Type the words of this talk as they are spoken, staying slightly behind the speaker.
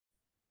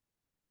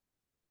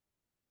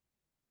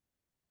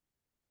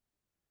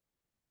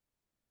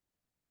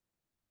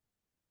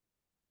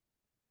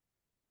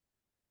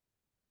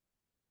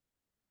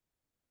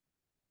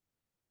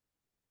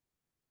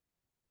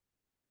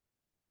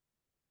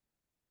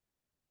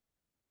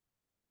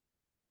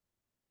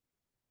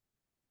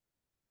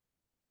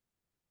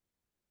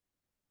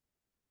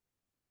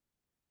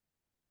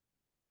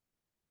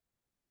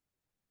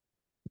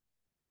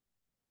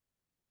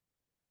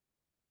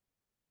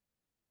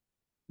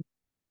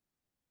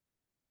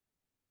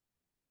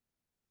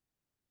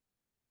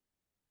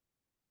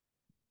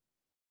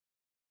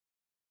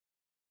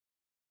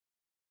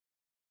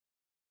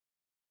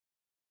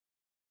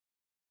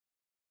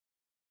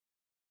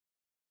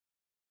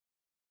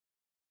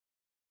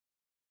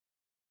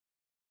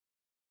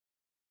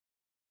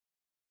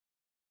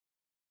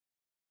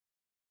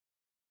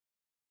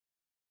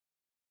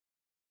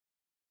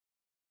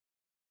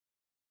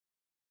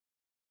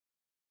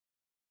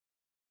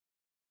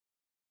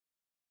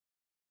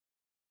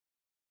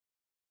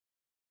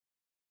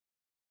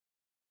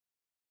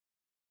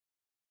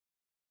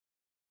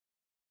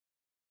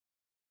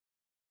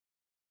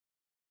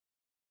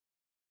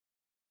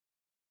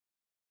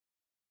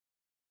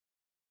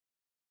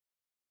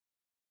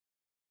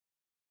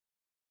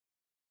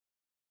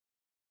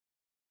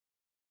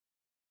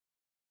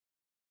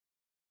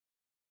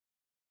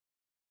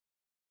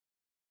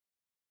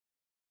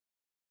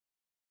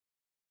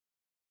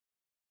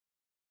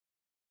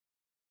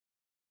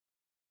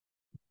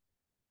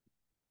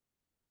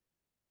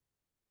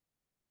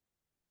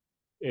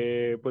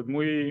Pues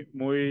muy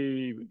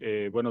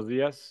buenos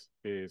días.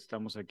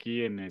 Estamos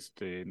aquí en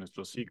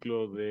nuestro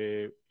ciclo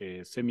de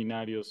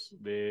seminarios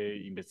de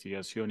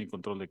investigación y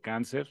control de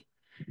cáncer.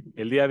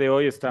 El día de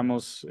hoy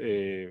estamos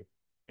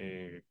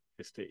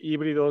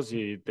híbridos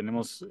y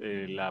tenemos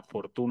la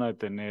fortuna de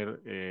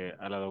tener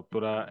a la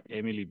doctora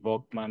Emily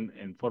Bockman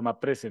en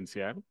forma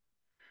presencial.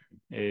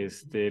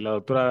 La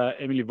doctora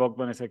Emily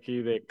Bockman es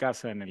aquí de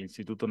casa en el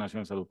Instituto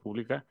Nacional de Salud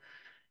Pública.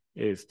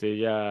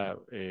 Ella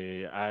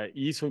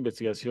hizo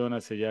investigación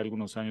hace ya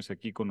algunos años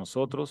aquí con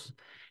nosotros.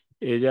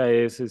 Ella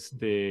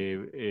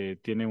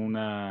tiene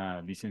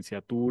una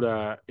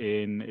licenciatura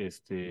en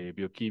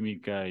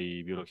bioquímica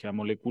y biología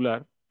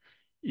molecular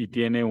y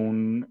tiene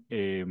un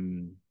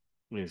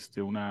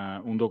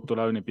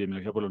doctorado en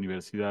epidemiología por la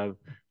Universidad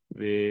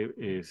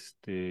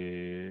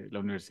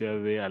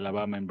de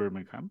Alabama en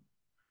Birmingham.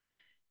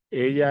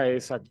 Ella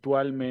es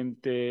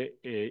actualmente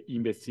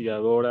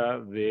investigadora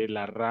de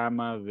la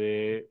rama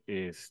de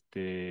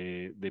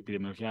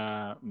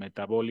epidemiología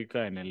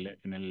metabólica en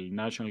el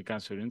National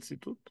Cancer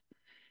Institute.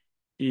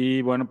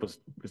 Y bueno,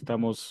 pues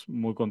estamos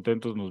muy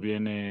contentos.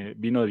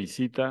 Vino de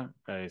visita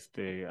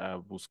a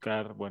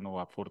buscar, bueno,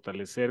 a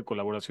fortalecer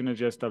colaboraciones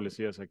ya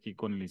establecidas aquí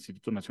con el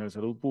Instituto Nacional de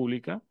Salud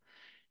Pública.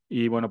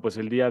 Y bueno, pues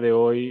el día de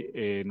hoy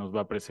nos va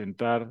a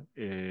presentar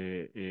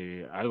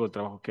algo del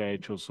trabajo que ha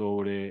hecho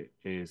sobre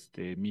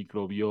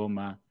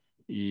microbioma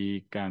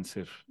y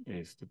cáncer.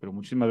 Pero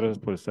muchísimas gracias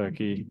por estar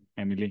aquí,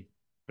 Emily.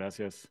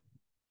 Gracias.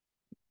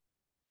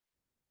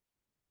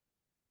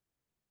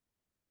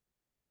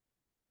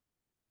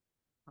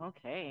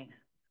 Okay.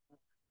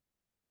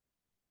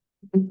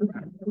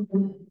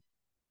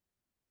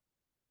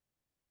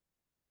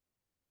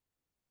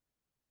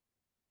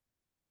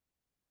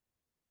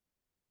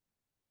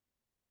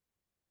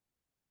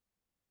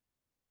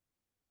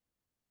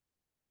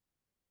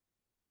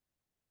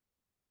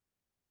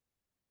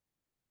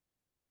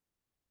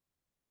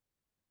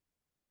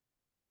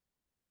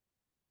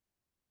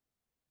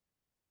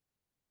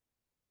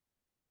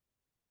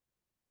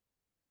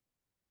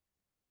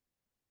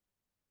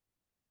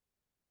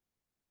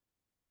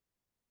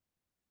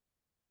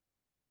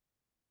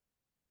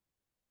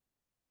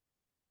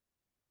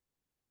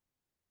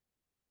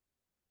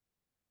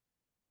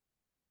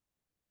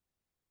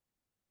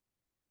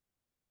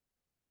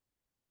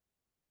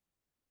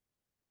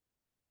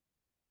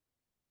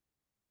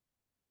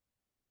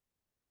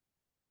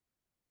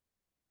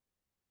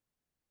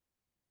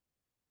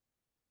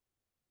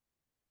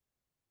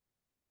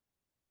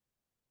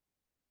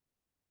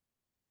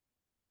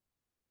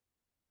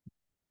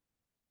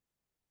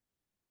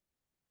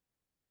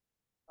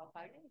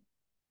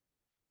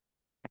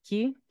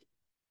 Aquí,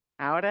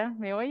 ahora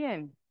me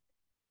oyen.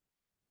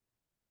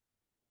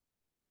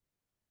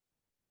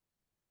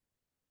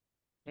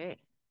 Eh,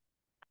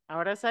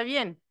 Ahora está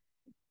bien.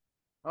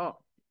 Oh,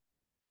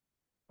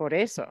 por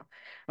eso.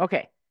 Ok,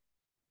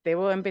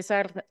 debo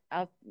empezar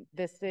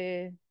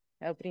desde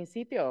el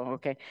principio.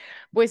 Ok,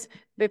 pues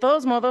de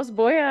todos modos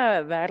voy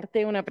a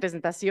darte una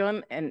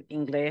presentación en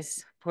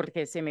inglés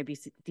porque se me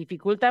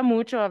dificulta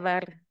mucho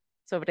hablar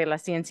sobre la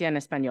ciencia en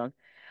español.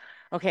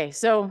 Okay,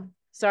 so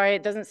sorry,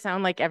 it doesn't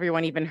sound like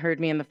everyone even heard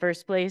me in the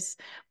first place,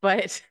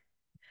 but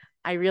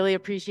I really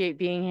appreciate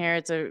being here.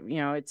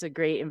 It's a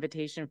great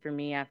invitation for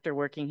me after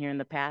working here in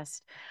the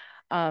past.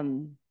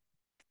 Um,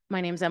 my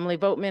name's Emily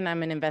Voigtman.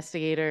 I'm an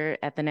investigator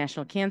at the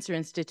National Cancer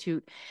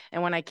Institute.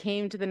 And when I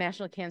came to the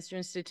National Cancer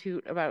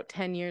Institute about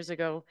 10 years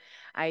ago,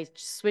 I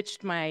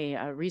switched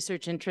my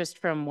research interest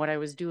from what I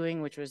was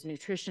doing, which was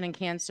nutrition and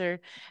cancer,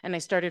 and I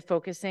started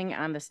focusing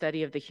on the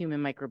study of the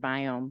human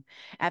microbiome.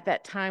 At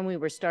that time, we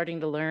were starting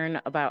to learn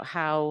about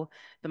how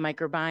the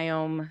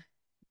microbiome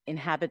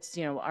inhabits,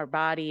 our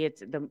body.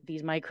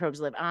 These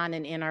microbes live on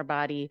and in our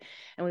body.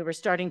 And we were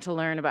starting to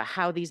learn about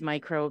how these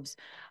microbes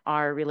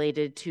are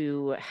related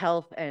to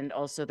health and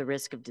also the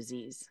risk of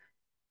disease.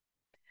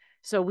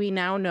 So we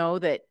now know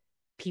that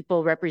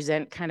people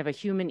represent kind of a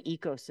human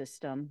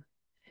ecosystem.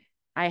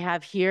 I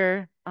have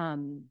here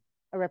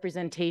a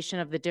representation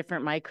of the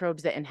different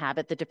microbes that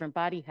inhabit the different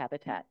body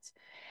habitats.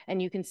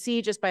 And you can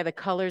see just by the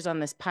colors on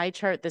this pie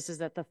chart, this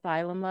is at the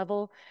phylum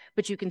level,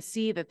 but you can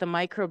see that the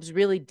microbes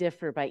really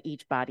differ by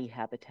each body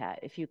habitat.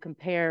 If you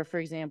compare, for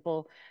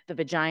example, the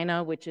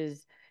vagina, which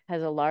has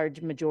a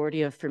large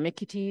majority of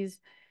Firmicutes,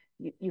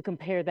 you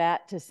compare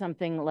that to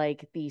something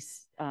like the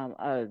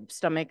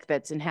stomach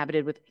that's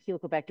inhabited with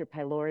Helicobacter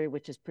pylori,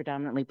 which is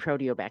predominantly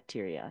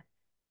proteobacteria.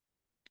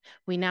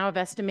 We now have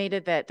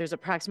estimated that there's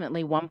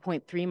approximately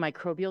 1.3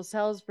 microbial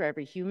cells for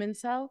every human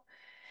cell.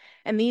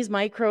 And these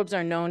microbes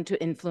are known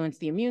to influence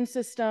the immune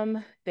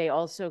system. They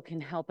also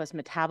can help us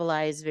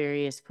metabolize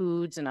various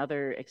foods and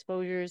other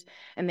exposures,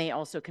 and they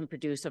also can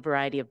produce a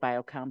variety of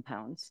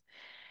biocompounds.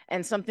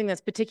 And something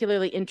that's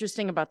particularly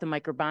interesting about the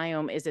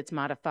microbiome is it's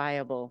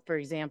modifiable. For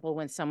example,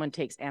 when someone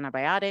takes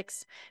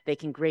antibiotics, they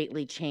can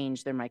greatly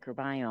change their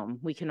microbiome.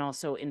 We can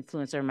also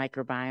influence our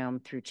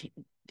microbiome through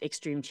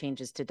extreme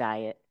changes to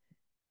diet.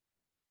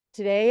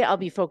 Today, I'll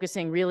be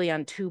focusing really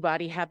on two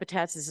body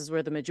habitats. This is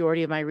where the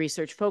majority of my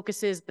research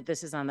focuses, but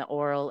this is on the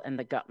oral and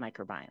the gut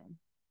microbiome.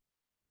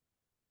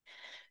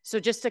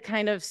 So just to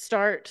kind of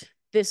start,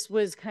 this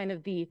was kind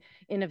of the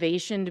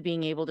innovation to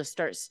being able to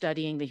start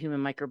studying the human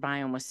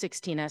microbiome with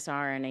 16S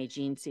RNA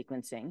gene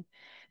sequencing.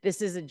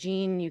 This is a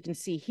gene you can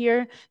see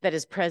here that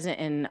is present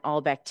in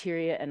all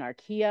bacteria and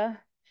archaea.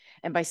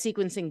 And by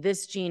sequencing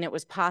this gene, it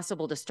was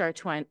possible to start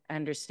to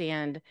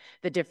understand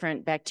the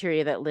different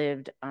bacteria that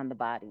lived on the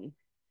body.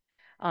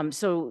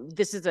 So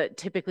this is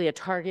typically a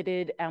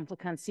targeted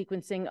amplicon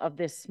sequencing of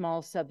this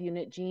small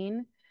subunit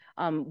gene.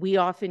 We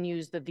often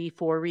use the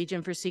V4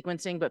 region for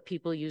sequencing, but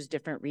people use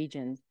different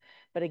regions.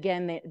 But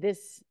again,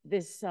 this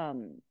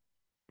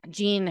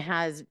gene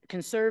has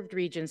conserved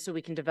regions so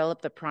we can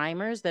develop the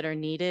primers that are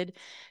needed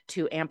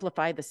to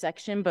amplify the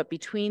section. But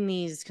between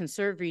these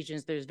conserved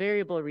regions, there's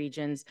variable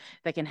regions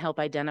that can help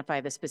identify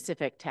the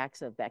specific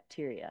taxa of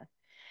bacteria.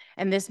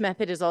 And this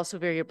method is also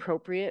very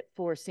appropriate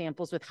for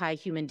samples with high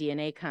human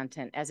DNA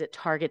content as it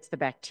targets the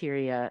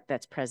bacteria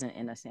that's present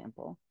in a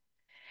sample.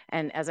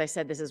 And as I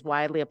said, this is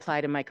widely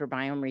applied in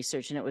microbiome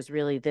research, and it was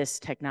really this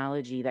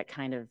technology that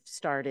kind of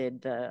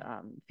started the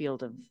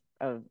field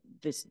of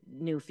this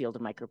new field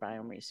of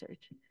microbiome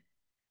research.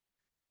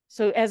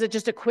 So as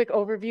just a quick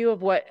overview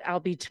of what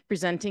I'll be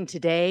presenting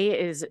today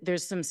is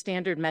there's some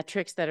standard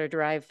metrics that are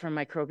derived from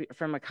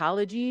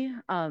ecology,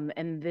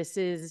 and this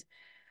is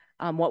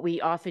what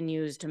we often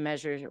use to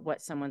measure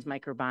what someone's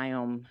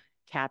microbiome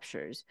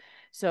captures.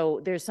 So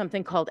there's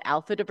something called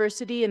alpha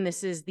diversity, and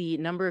this is the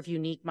number of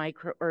unique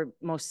or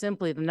most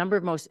simply, the number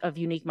of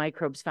unique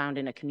microbes found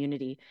in a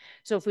community.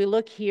 So if we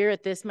look here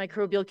at this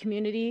microbial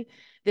community,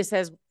 this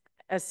has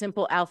a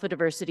simple alpha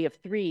diversity of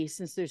 3,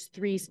 since there's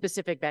 3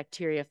 specific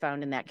bacteria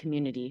found in that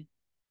community.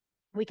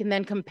 We can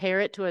then compare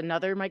it to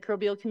another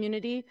microbial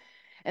community,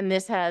 and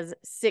this has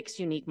 6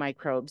 unique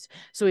microbes.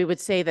 So we would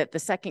say that the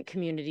second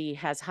community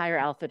has higher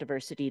alpha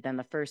diversity than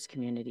the first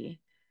community.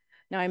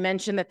 Now, I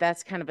mentioned that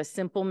that's kind of a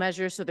simple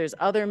measure. So there's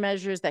other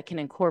measures that can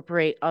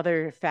incorporate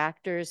other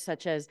factors,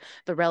 such as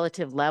the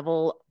relative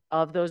level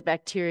of those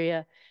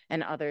bacteria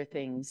and other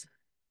things.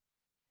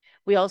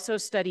 We also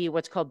study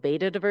what's called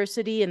beta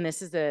diversity, and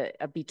this is a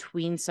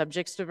between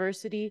subjects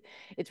diversity.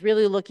 It's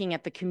really looking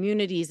at the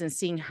communities and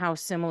seeing how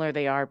similar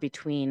they are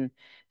between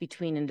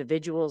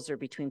individuals or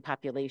between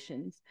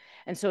populations.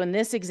 And so in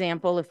this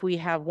example, if we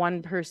have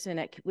one person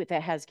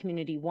that has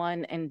community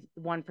 1 and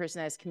one person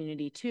that has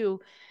community 2,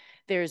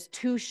 there's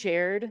 2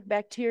 shared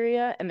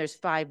bacteria and there's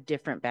 5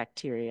 different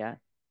bacteria.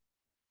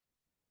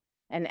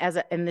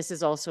 And this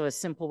is also a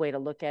simple way to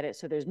look at it.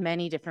 So there's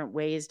many different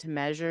ways to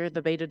measure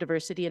the beta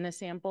diversity in a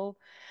sample.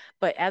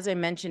 But as I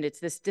mentioned, it's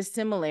this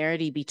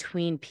dissimilarity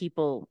between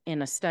people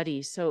in a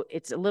study. So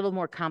it's a little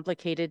more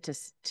complicated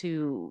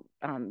to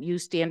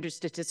use standard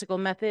statistical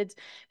methods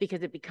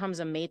because it becomes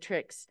a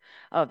matrix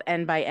of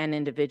N by N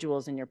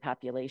individuals in your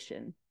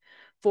population.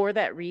 For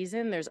that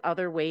reason, there's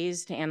other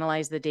ways to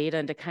analyze the data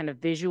and to kind of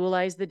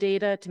visualize the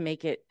data to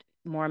make it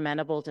more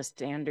amenable to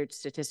standard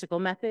statistical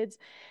methods.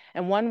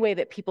 And one way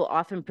that people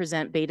often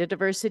present beta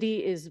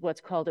diversity is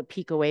what's called a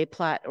PCOA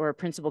plot or a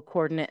principal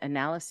coordinate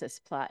analysis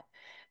plot.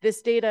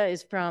 This data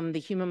is from the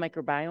Human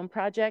Microbiome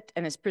Project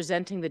and is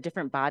presenting the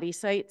different body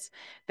sites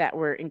that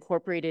were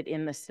incorporated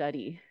in the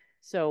study.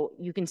 So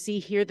you can see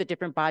here the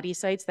different body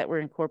sites that were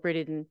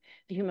incorporated in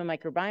the Human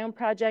Microbiome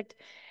Project.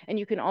 And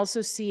you can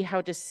also see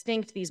how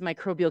distinct these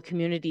microbial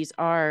communities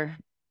are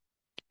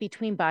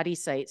between body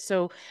sites.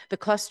 So the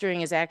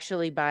clustering is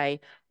actually by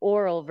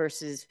oral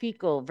versus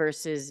fecal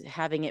versus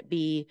having it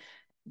be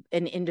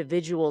an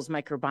individual's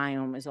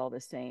microbiome is all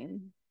the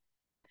same.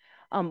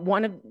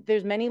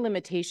 There's many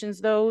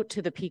limitations though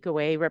to the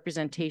PCOA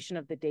representation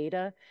of the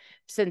data,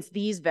 since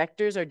these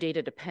vectors are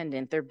data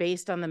dependent. They're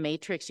based on the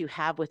matrix you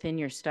have within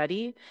your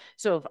study.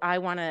 So if I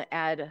want to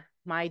add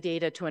my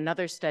data to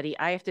another study,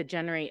 I have to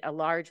generate a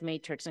large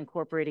matrix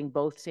incorporating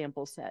both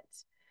sample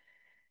sets.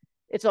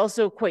 It's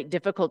also quite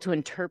difficult to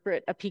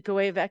interpret a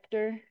PCOA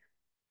vector.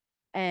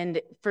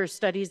 And for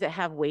studies that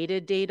have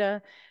weighted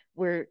data,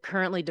 we're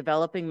currently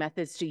developing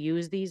methods to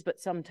use these, but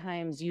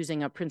sometimes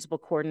using a principal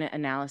coordinate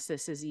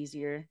analysis is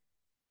easier.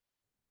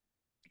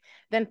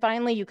 Then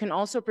finally, you can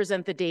also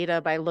present the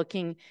data by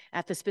looking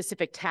at the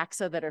specific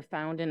taxa that are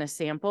found in a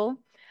sample.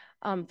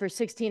 For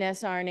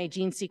 16S RNA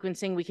gene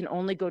sequencing, we can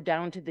only go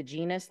down to the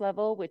genus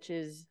level, which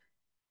is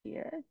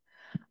here.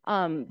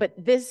 But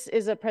this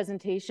is a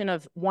presentation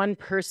of one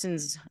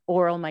person's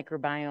oral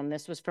microbiome.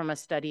 This was from a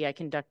study I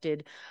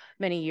conducted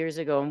many years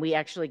ago, and we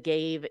actually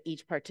gave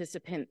each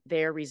participant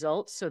their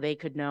results so they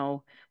could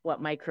know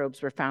what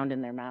microbes were found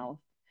in their mouth.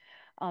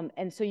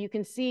 And so you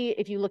can see,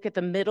 if you look at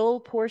the middle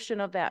portion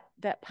of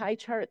that pie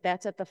chart,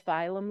 that's at the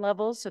phylum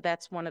level. So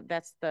that's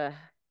the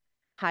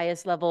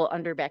highest level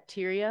under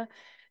bacteria.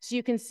 So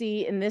you can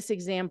see in this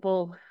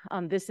example,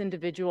 this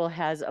individual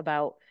has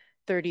about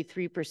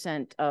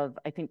 33% of,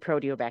 I think,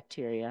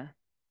 proteobacteria.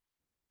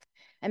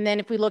 And then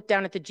if we look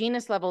down at the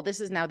genus level,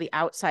 this is now the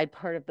outside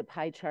part of the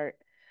pie chart.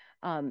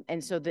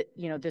 And so that,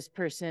 this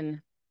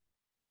person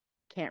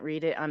can't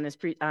read it on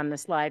the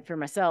slide for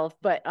myself,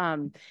 but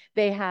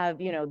they have,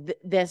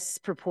 this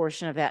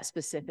proportion of that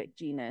specific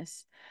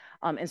genus.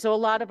 And so a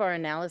lot of our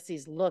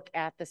analyses look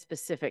at the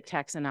specific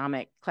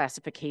taxonomic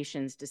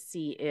classifications to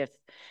see if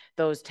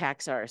those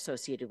taxa are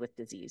associated with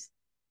disease.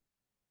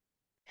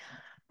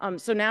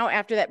 So now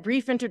after that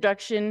brief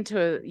introduction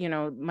to,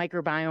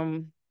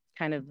 microbiome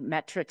kind of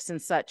metrics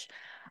and such,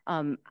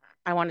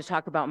 I want to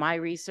talk about my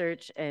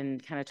research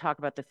and kind of talk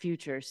about the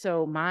future.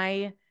 So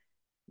my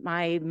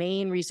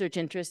main research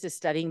interest is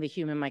studying the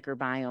human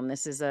microbiome.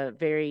 This is a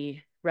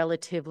very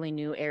relatively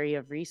new area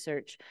of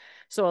research.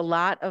 So a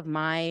lot of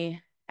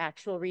my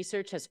actual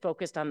research has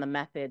focused on the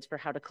methods for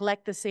how to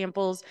collect the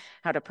samples,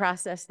 how to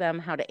process them,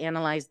 how to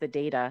analyze the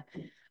data.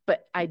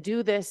 But I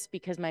do this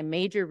because my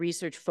major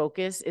research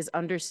focus is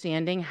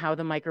understanding how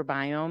the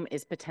microbiome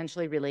is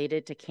potentially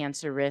related to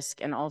cancer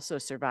risk and also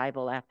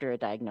survival after a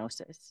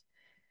diagnosis.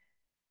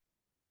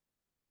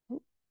 I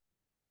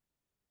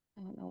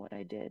don't know what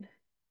I did.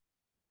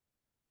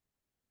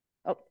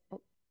 Oh,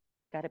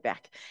 got it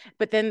back.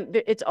 But then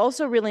it's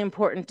also really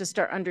important to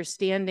start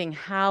understanding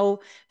how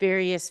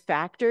various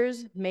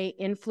factors may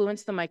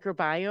influence the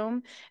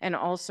microbiome. And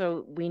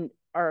also we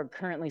are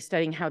currently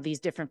studying how these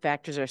different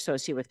factors are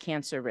associated with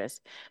cancer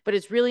risk. But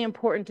it's really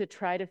important to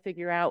try to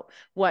figure out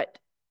what,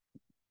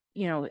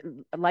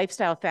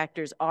 lifestyle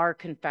factors are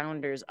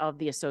confounders of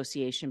the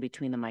association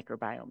between the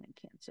microbiome and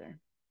cancer.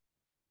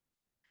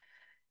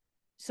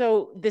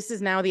 So this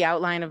is now the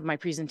outline of my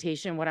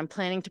presentation. What I'm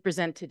planning to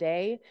present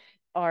today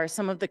are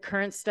some of the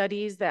current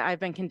studies that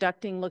I've been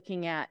conducting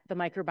looking at the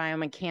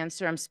microbiome and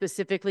cancer. I'm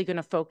specifically going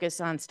to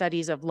focus on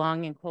studies of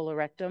lung and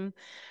colorectum,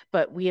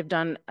 but we have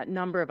done a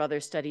number of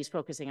other studies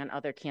focusing on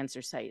other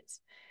cancer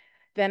sites.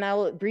 Then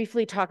I'll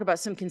briefly talk about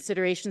some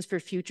considerations for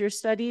future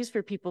studies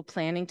for people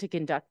planning to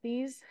conduct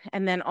these,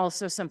 and then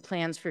also some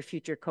plans for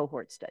future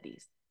cohort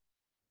studies.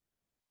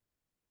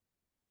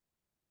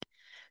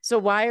 So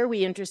why are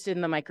we interested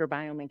in the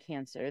microbiome and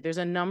cancer? There's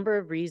a number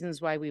of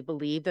reasons why we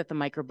believe that the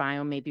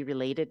microbiome may be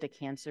related to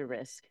cancer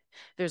risk.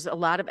 There's a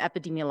lot of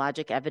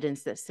epidemiologic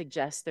evidence that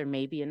suggests there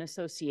may be an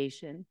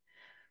association.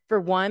 For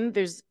one,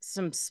 there's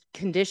some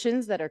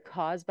conditions that are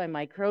caused by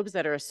microbes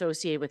that are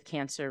associated with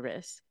cancer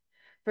risk.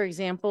 For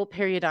example,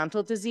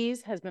 periodontal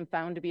disease has been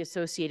found to be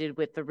associated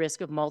with the risk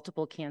of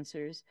multiple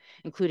cancers,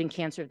 including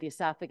cancer of the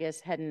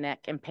esophagus, head and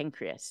neck, and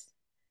pancreas.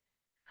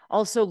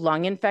 Also,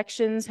 lung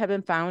infections have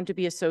been found to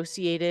be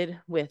associated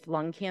with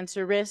lung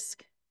cancer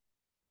risk.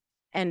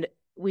 And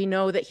we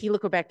know that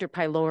Helicobacter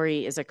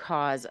pylori is a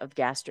cause of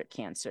gastric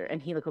cancer,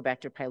 and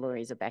Helicobacter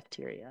pylori is a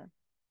bacteria.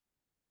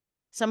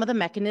 Some of the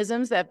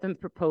mechanisms that have been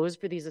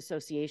proposed for these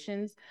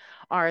associations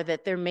are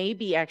that there may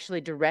be actually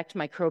direct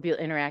microbial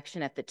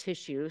interaction at the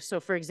tissue. So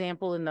for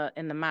example,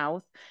 in the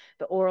mouth,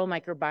 the oral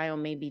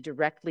microbiome may be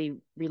directly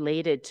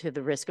related to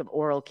the risk of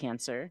oral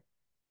cancer.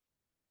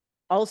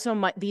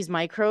 Also, these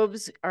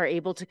microbes are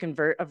able to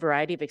convert a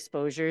variety of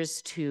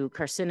exposures to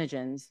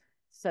carcinogens,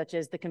 such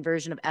as the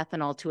conversion of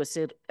ethanol to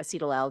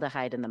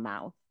acetaldehyde in the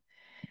mouth.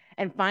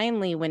 And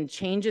finally, when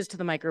changes to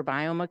the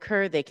microbiome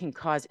occur, they can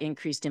cause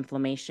increased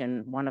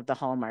inflammation, one of the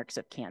hallmarks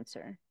of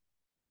cancer.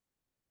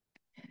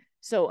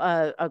 So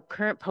a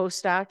current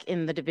postdoc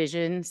in the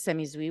division,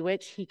 Semi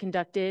Zwiewicz, he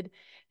conducted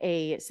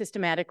a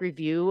systematic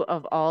review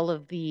of all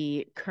of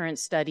the current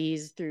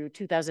studies through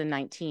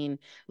 2019,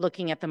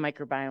 looking at the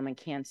microbiome and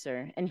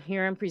cancer. And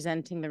here I'm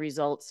presenting the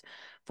results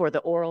for the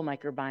oral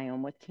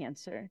microbiome with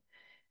cancer.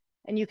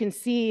 And you can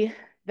see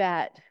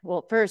that,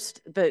 well,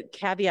 first, the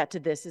caveat to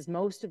this is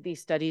most of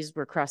these studies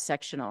were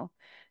cross-sectional.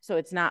 So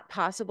it's not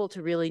possible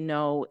to really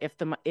know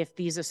if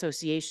these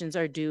associations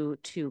are due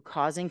to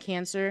causing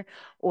cancer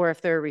or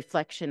if they're a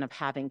reflection of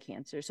having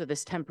cancer. So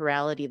this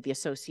temporality of the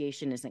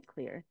association isn't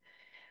clear.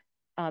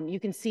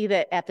 You can see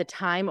that at the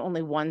time,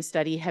 only one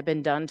study had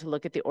been done to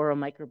look at the oral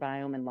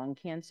microbiome and lung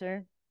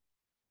cancer.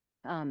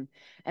 And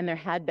there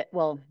had been,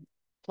 well,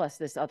 plus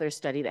this other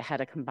study that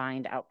had a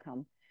combined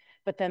outcome.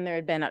 But then there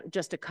had been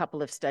just a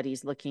couple of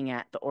studies looking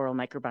at the oral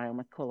microbiome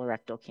with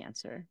colorectal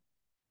cancer.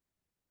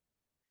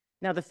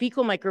 Now, the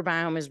fecal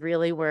microbiome is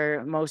really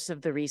where most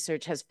of the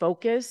research has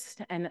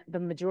focused, and the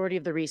majority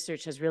of the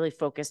research has really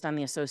focused on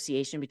the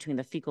association between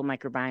the fecal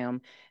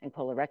microbiome and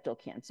colorectal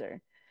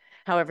cancer.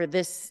 However,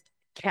 this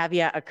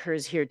caveat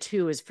occurs here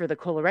too, is for the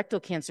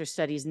colorectal cancer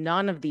studies,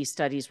 none of these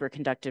studies were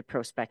conducted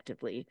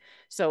prospectively.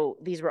 So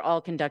these were all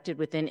conducted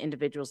within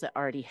individuals that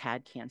already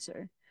had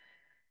cancer.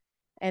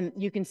 And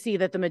you can see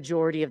that the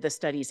majority of the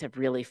studies have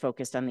really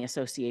focused on the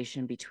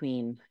association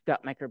between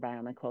gut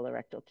microbiome and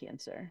colorectal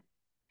cancer.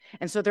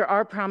 And so there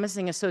are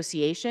promising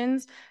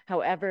associations.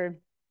 However,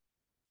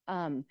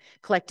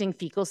 collecting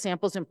fecal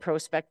samples in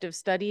prospective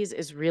studies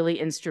is really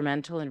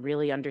instrumental in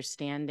really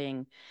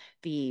understanding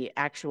the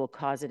actual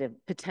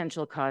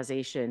potential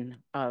causation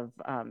of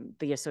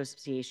the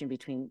association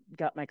between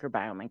gut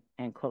microbiome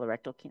and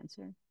colorectal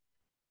cancer.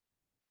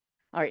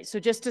 All right, so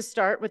just to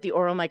start with the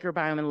oral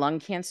microbiome and lung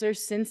cancer,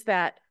 since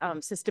that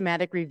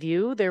systematic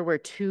review, there were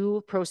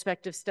 2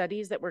 prospective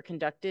studies that were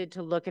conducted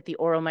to look at the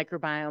oral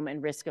microbiome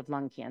and risk of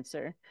lung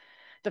cancer.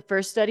 The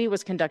first study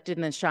was conducted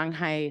in the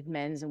Shanghai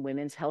Men's and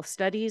Women's Health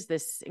Studies.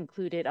 This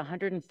included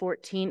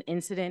 114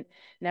 incident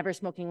never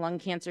smoking lung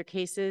cancer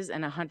cases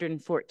and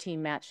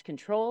 114 matched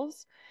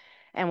controls.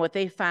 And what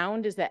they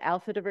found is that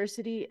alpha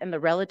diversity and the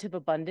relative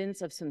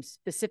abundance of some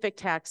specific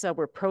taxa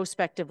were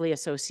prospectively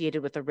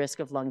associated with the risk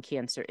of lung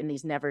cancer in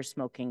these never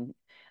smoking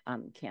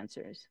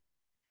cancers.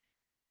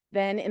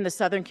 Then in the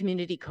Southern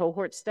Community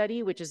Cohort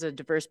Study, which is a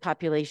diverse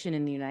population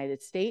in the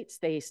United States,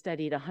 they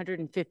studied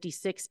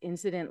 156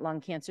 incident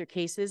lung cancer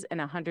cases and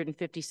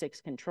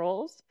 156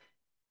 controls.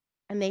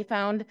 And they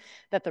found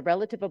that the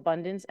relative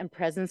abundance and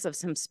presence of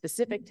some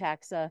specific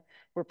taxa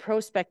were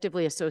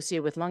prospectively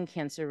associated with lung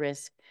cancer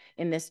risk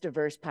in this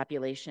diverse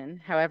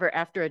population. However,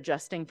 after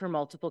adjusting for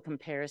multiple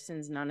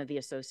comparisons, none of the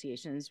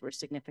associations were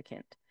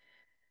significant.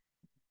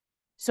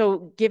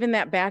 So given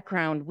that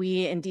background,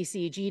 we in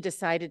DCEG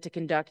decided to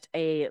conduct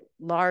a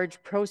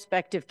large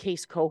prospective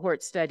case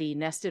cohort study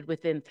nested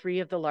within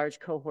 3 of the large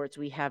cohorts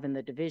we have in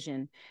the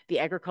division: the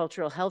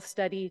agricultural health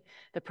study,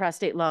 the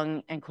prostate,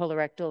 lung, and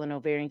colorectal and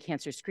ovarian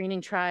cancer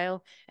screening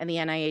trial, and the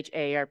NIH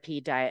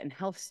AARP diet and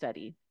health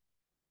study.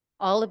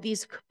 All of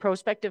these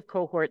prospective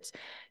cohorts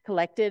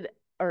collected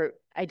or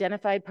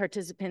identified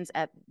participants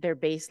at their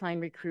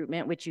baseline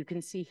recruitment, which you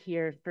can see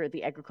here for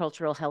the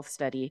agricultural health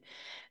study.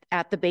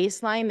 At the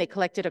baseline, they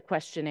collected a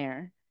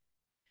questionnaire.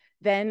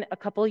 Then a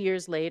couple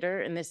years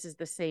later, and this is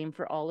the same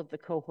for all of the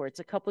cohorts,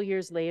 a couple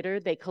years later,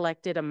 they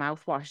collected a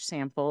mouthwash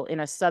sample in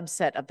a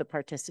subset of the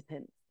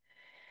participants.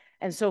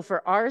 And so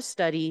for our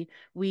study,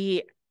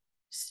 we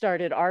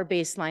started our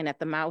baseline at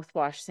the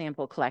mouthwash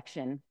sample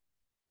collection.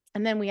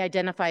 And then we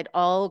identified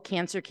all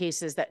cancer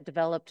cases that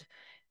developed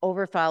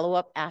over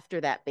follow-up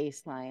after that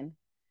baseline.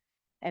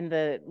 And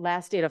the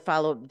last data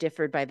follow-up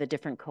differed by the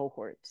different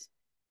cohorts.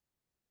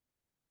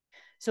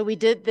 So we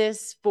did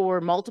this for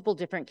multiple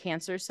different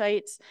cancer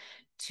sites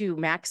to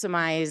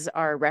maximize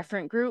our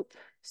referent group.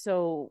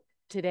 So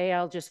today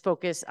I'll just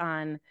focus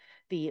on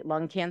the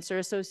Lung Cancer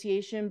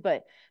Association,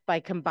 but by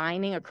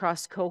combining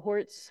across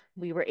cohorts,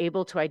 we were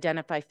able to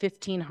identify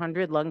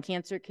 1,500 lung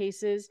cancer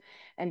cases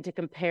and to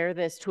compare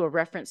this to a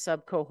reference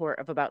sub-cohort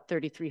of about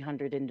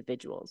 3,300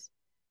 individuals.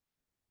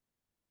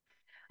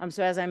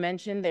 So as I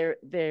mentioned,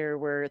 there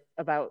were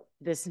about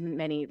this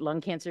many lung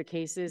cancer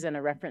cases and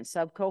a reference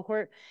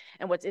sub-cohort.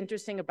 And what's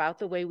interesting about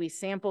the way we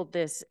sampled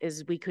this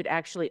is we could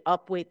actually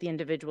upweight the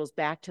individuals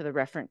back to the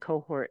referent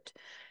cohort.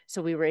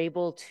 So we were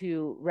able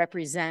to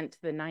represent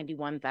the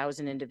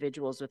 91,000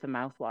 individuals with a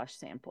mouthwash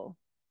sample.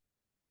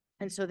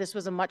 And so this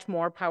was a much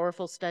more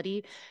powerful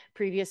study.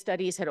 Previous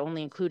studies had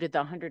only included the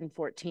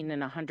 114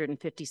 and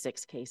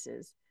 156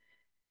 cases.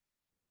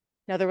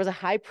 Now, there was a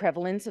high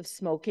prevalence of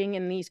smoking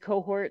in these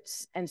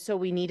cohorts, and so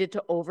we needed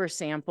to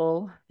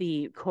oversample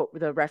the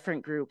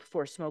referent group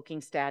for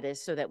smoking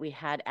status so that we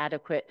had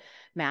adequate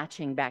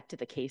matching back to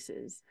the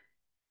cases.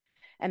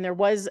 And there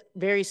was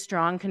very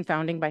strong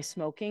confounding by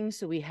smoking,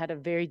 so we had a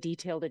very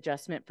detailed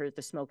adjustment for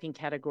the smoking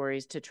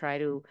categories to try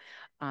to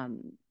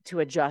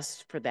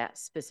adjust for that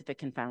specific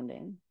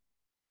confounding.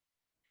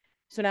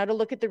 So now to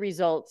look at the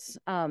results.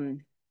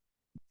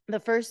 The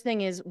first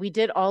thing is we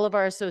did all of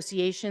our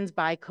associations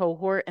by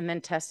cohort and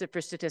then tested for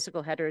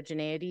statistical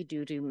heterogeneity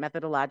due to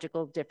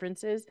methodological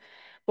differences.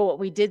 But what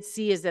we did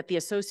see is that the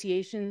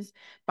associations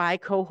by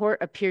cohort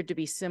appeared to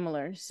be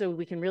similar. So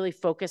we can really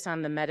focus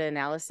on the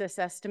meta-analysis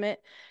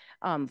estimate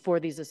for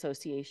these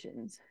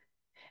associations.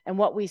 And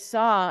what we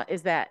saw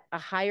is that a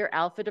higher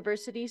alpha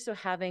diversity, so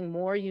having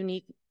more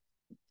unique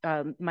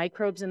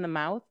microbes in the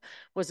mouth,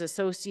 was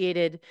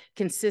associated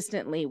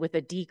consistently with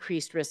a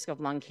decreased risk of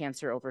lung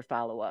cancer over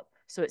follow-up.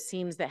 So it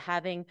seems that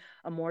having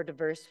a more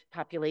diverse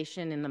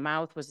population in the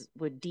mouth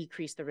would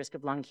decrease the risk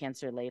of lung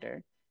cancer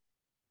later.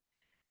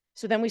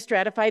 So then we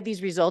stratified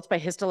these results by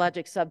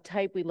histologic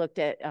subtype. We looked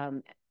at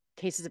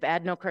cases of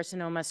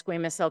adenocarcinoma,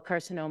 squamous cell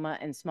carcinoma,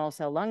 and small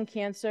cell lung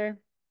cancer.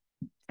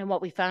 And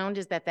what we found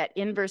is that that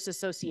inverse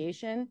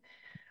association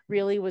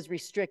really was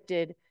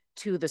restricted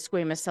to the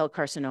squamous cell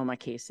carcinoma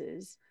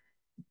cases.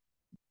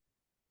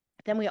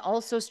 Then we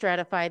also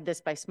stratified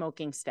this by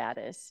smoking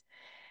status.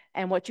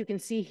 And what you can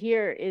see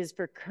here is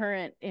for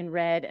current in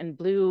red and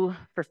blue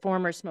for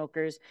former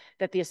smokers,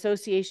 that the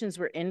associations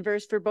were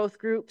inverse for both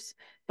groups,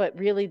 but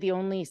really the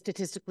only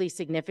statistically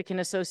significant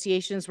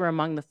associations were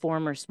among the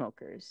former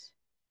smokers.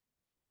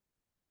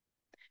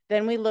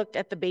 Then we looked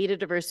at the beta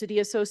diversity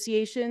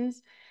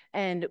associations,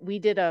 and we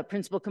did a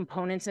principal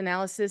components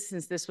analysis.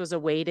 Since this was a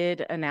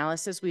weighted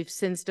analysis, we've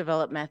since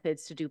developed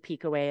methods to do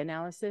PCOA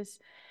analysis.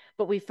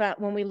 But we found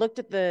when we looked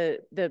at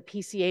the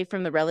PCA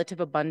from the relative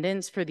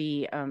abundance for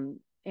the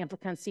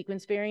amplicon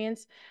sequence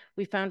variants,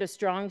 we found a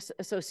strong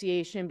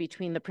association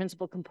between the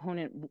principal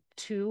component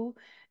 2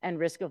 and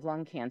risk of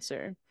lung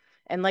cancer.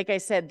 And like I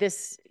said,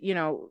 this,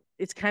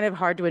 it's kind of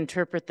hard to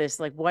interpret this,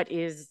 like what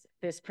is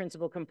this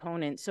principal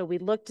component? So we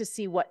looked to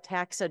see what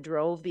taxa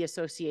drove the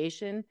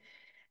association,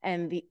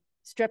 and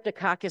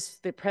Streptococcus,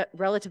 the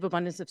relative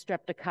abundance of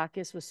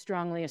Streptococcus was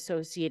strongly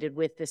associated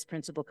with this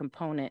principal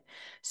component.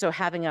 So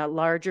having a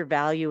larger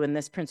value in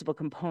this principal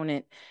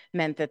component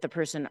meant that the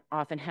person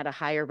often had a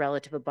higher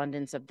relative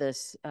abundance of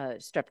this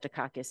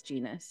Streptococcus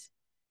genus.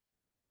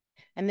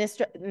 And this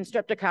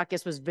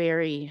Streptococcus was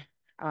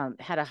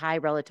had a high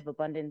relative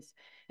abundance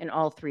in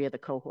all 3 of the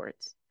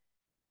cohorts.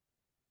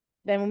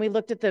 Then when we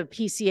looked at the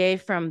PCA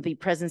from the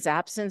presence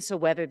absence, so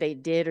whether they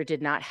did or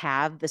did not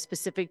have the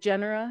specific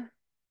genera,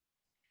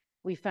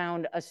 we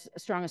found a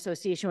strong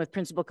association with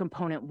principal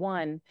component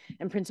 1,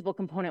 and principal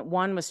component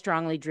 1 was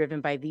strongly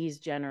driven by these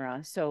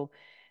genera. So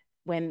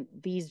when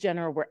these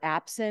genera were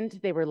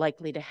absent, they were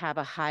likely to have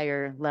a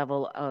higher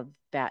level of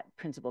that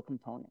principal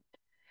component.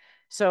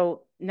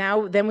 So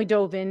then we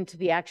dove into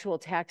the actual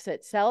taxa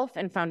itself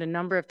and found a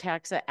number of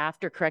taxa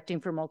after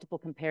correcting for multiple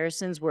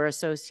comparisons were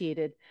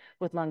associated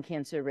with lung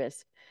cancer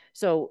risk.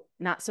 So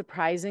not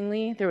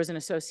surprisingly, there was an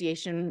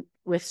association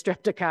with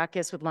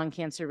Streptococcus with lung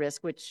cancer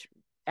risk, which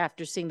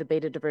after seeing the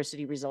beta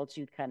diversity results,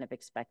 you'd kind of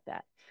expect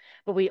that.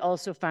 But we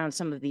also found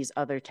some of these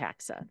other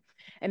taxa.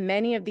 And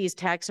many of these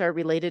taxa are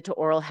related to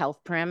oral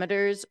health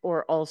parameters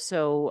or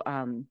also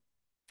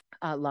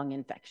lung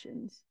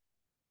infections.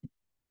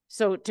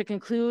 So to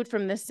conclude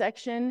from this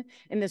section,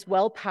 in this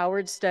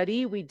well-powered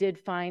study, we did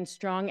find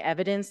strong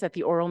evidence that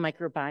the oral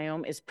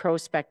microbiome is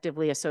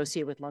prospectively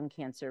associated with lung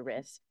cancer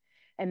risk.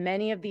 And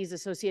many of these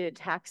associated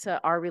taxa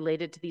are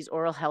related to these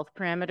oral health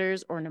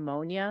parameters or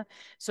pneumonia,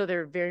 so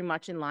they're very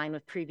much in line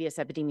with previous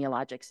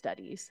epidemiologic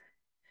studies.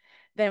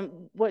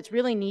 Then what's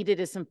really needed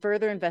is some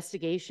further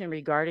investigation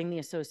regarding the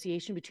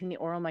association between the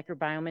oral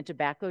microbiome and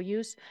tobacco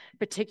use,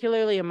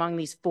 particularly among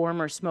these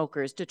former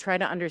smokers, to try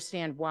to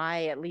understand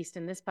why, at least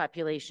in this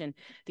population,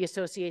 the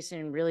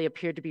association really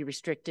appeared to be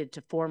restricted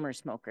to former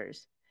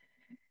smokers.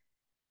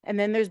 And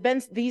then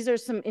these are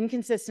some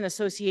inconsistent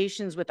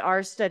associations with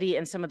our study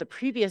and some of the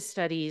previous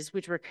studies,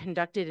 which were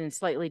conducted in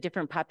slightly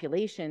different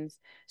populations.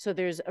 So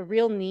there's a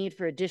real need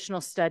for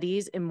additional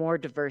studies in more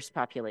diverse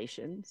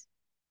populations.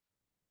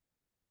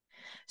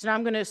 So now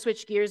I'm going to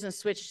switch gears and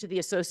switch to the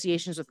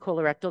associations with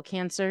colorectal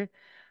cancer.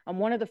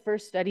 One of the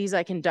first studies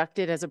I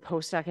conducted as a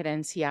postdoc at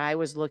NCI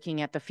was looking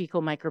at the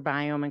fecal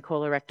microbiome and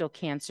colorectal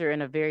cancer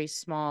in a very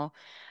small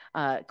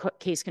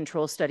case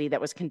control study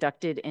that was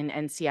conducted in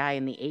NCI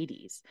in the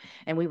 80s.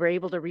 And we were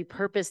able to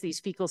repurpose these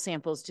fecal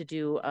samples to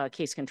do a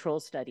case control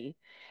study.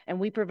 And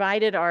we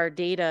provided our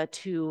data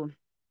to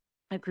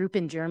a group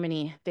in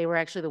Germany. They were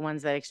actually the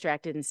ones that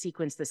extracted and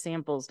sequenced the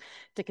samples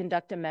to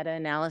conduct a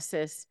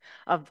meta-analysis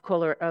of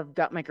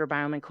gut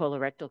microbiome and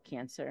colorectal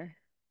cancer.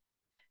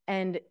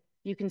 And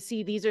you can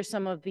see these are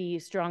some of the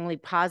strongly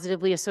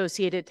positively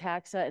associated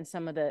taxa and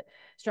some of the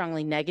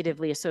strongly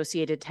negatively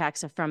associated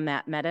taxa from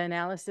that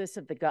meta-analysis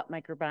of the gut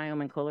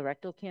microbiome and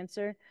colorectal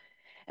cancer.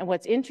 And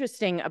what's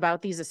interesting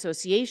about these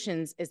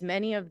associations is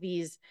many of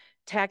these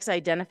taxa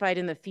identified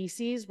in the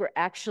feces were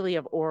actually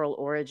of oral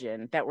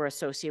origin that were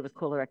associated with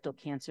colorectal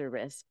cancer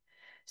risk.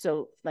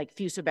 So like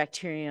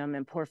Fusobacterium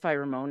and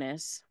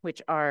Porphyromonas,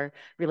 which are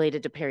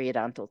related to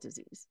periodontal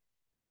disease.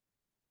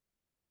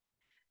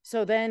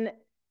 So then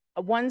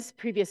one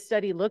previous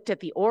study looked at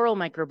the oral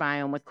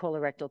microbiome with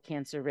colorectal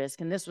cancer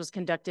risk, and this was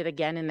conducted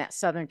again in that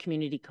Southern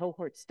Community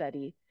cohort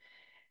study.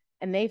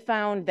 And they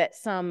found that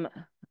some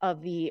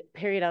of the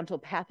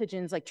periodontal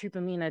pathogens like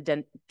Treponema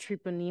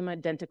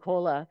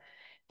denticola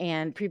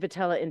and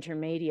Prevotella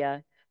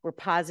intermedia were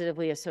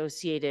positively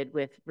associated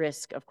with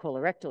risk of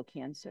colorectal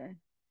cancer.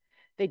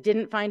 They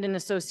didn't find an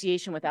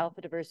association with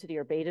alpha diversity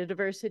or beta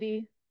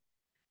diversity.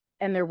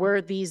 And there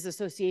were these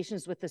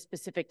associations with the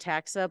specific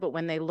taxa, but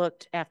when they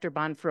looked after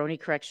Bonferroni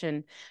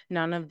correction,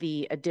 none of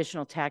the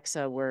additional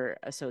taxa were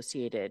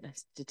associated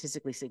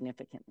statistically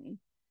significantly.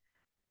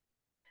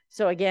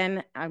 So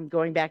again, I'm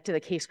going back to the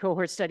case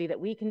cohort study that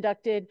we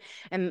conducted,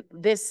 and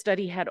this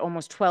study had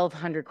almost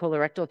 1,200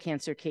 colorectal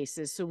cancer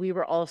cases. So we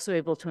were also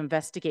able to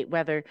investigate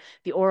whether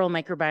the oral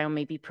microbiome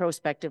may be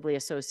prospectively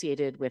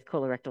associated with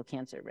colorectal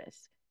cancer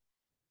risk.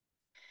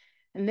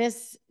 And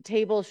this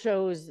table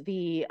shows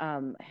the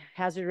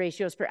hazard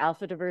ratios for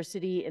alpha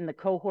diversity in the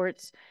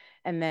cohorts,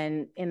 and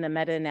then in the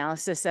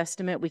meta-analysis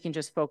estimate, we can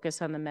just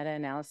focus on the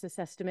meta-analysis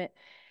estimate.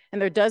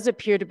 And there does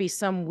appear to be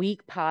some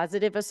weak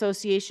positive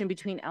association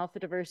between alpha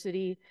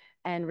diversity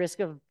and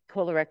risk of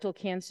colorectal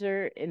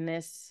cancer in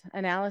this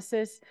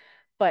analysis,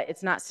 but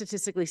it's not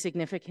statistically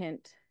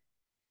significant,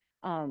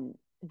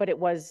 but it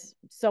was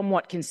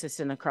somewhat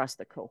consistent across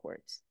the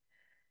cohorts.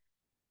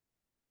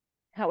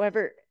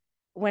 However,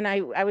 when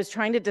I was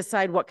trying to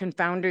decide what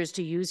confounders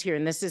to use here,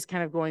 and this is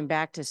kind of going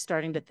back to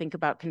starting to think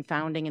about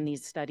confounding in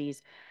these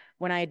studies,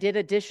 when I did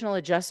additional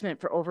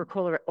adjustment for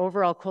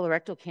overall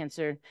colorectal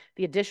cancer,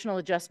 the additional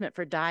adjustment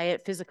for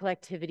diet, physical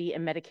activity,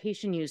 and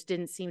medication use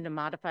didn't seem to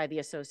modify the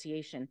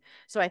association.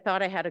 So I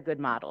thought I had a good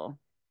model.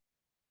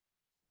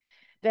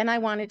 Then I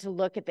wanted to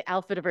look at the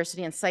alpha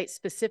diversity and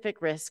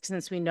site-specific risks,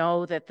 since we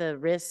know that the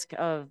risk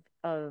of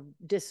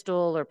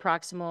distal or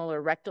proximal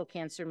or rectal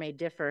cancer may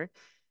differ.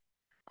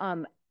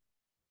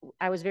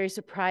 I was very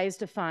surprised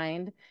to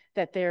find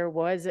that there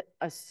was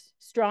a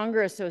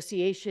stronger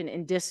association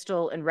in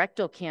distal and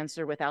rectal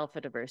cancer with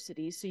alpha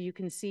diversity. So you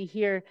can see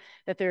here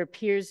that there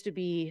appears to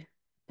be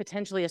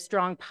potentially a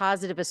strong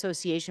positive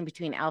association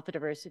between alpha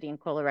diversity and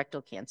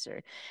colorectal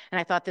cancer. And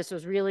I thought this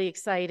was really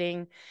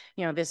exciting.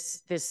 You know,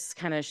 this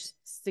kind of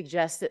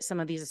suggests that some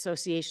of these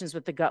associations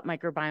with the gut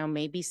microbiome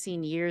may be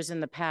seen years in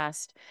the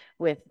past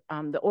with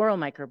the oral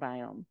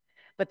microbiome.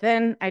 But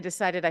then I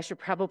decided I should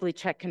probably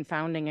check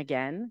confounding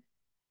again.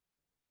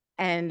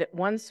 And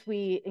once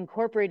we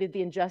incorporated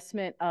the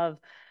adjustment of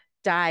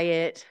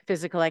diet,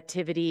 physical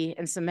activity,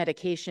 and some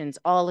medications,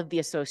 all of the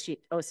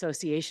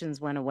associations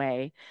went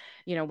away,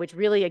 you know, which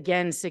really,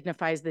 again,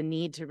 signifies the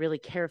need to really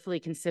carefully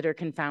consider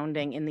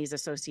confounding in these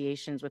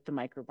associations with the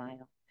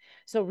microbiome.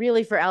 So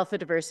really, for alpha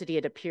diversity,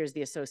 it appears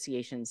the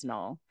association's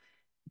null.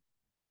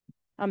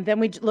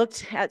 Then we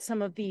looked at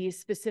some of the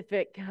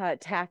specific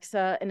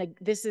taxa, and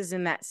this is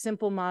in that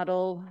simple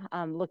model,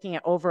 looking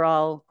at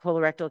overall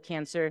colorectal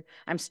cancer.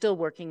 I'm still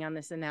working on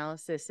this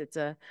analysis. It's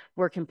a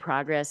work in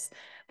progress,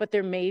 but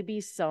there may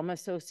be some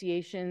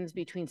associations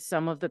between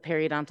some of the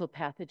periodontal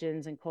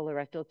pathogens and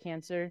colorectal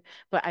cancer,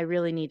 but I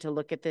really need to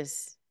look at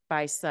this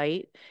by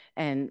site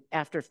and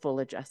after full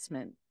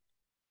adjustment.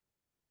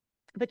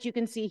 But you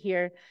can see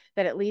here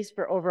that at least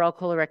for overall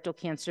colorectal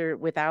cancer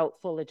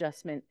without full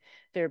adjustment,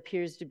 there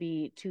appears to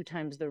be 2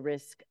 times the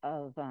risk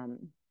of,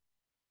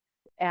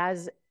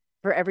 as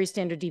for every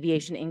standard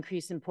deviation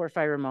increase in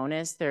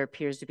porphyromonas, there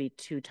appears to be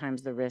 2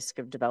 times the risk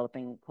of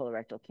developing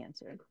colorectal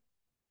cancer.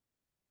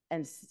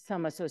 And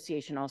some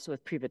association also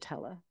with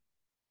Prevotella.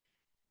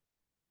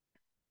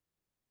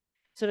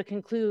 So to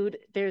conclude,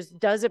 there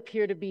does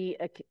appear to be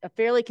a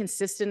fairly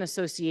consistent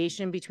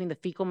association between the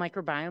fecal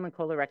microbiome and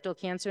colorectal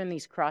cancer in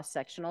these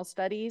cross-sectional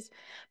studies,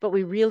 but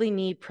we really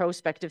need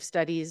prospective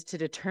studies to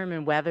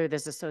determine whether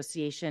this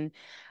association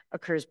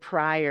occurs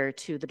prior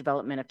to the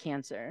development of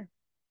cancer.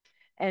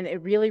 And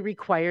it really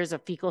requires a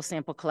fecal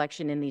sample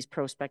collection in these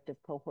prospective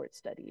cohort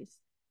studies.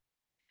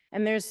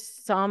 And there's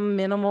some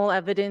minimal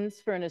evidence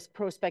for a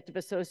prospective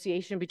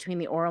association between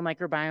the oral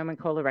microbiome and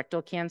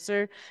colorectal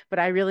cancer, but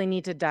I really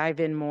need to dive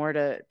in more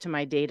to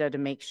my data to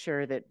make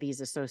sure that these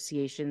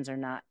associations are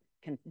not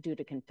due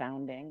to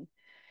confounding.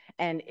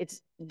 And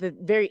it's the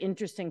very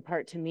interesting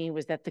part to me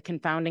was that the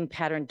confounding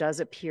pattern does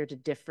appear to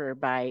differ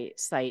by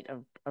site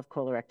of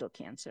colorectal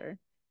cancer.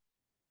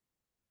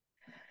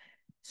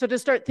 So to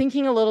start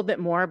thinking a little bit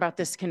more about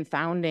this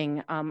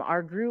confounding,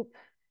 our group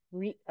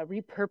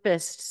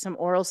repurposed some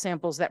oral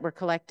samples that were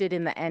collected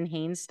in the N.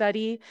 Haynes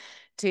study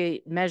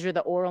to measure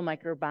the oral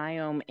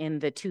microbiome in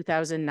the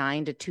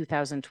 2009 to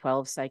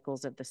 2012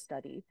 cycles of the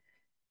study.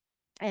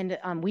 And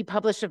we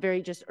published a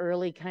very just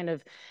early kind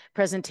of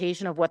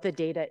presentation of what the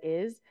data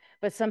is.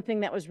 But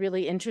something that was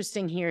really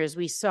interesting here is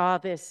we saw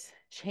this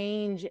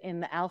change in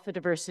the alpha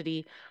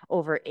diversity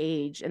over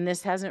age. And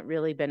this hasn't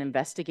really been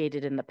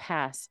investigated in the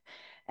past.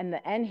 And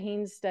the N.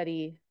 Haynes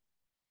study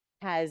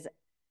has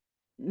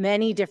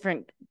many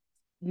different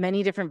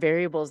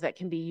variables that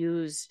can be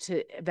used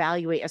to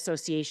evaluate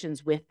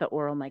associations with the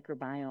oral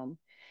microbiome.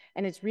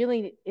 And it's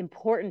really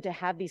important to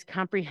have these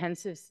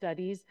comprehensive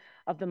studies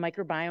of the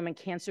microbiome and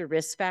cancer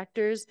risk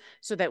factors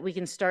so that we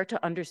can start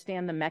to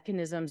understand the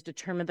mechanisms,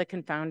 determine the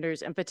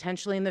confounders, and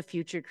potentially in the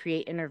future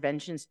create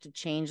interventions to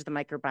change the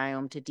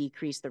microbiome to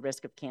decrease the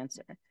risk of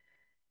cancer.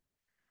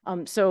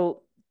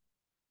 So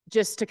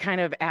just to kind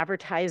of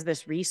advertise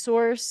this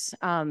resource,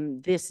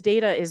 this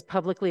data is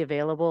publicly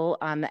available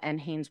on the N.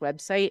 Haynes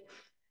website.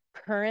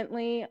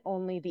 Currently,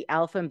 only the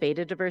alpha and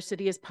beta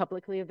diversity is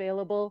publicly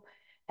available,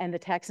 and the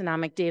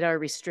taxonomic data are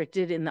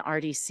restricted in the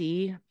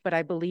RDC, but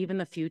I believe in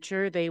the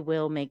future they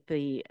will make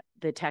the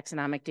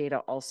taxonomic data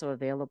also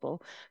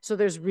available. So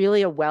there's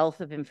really a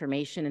wealth of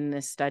information in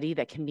this study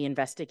that can be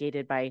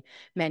investigated by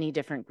many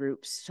different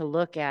groups to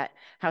look at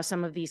how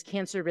some of these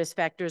cancer risk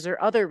factors or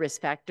other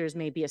risk factors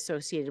may be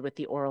associated with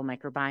the oral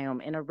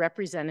microbiome in a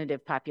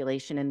representative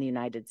population in the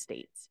United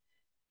States.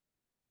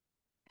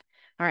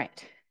 All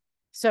right,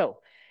 so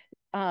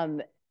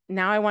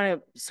now I want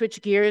to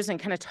switch gears and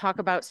kind of talk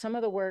about some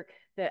of the work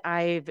that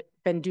I've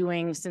been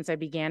doing since I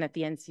began at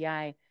the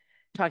NCI,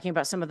 talking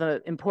about some of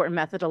the important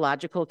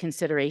methodological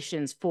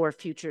considerations for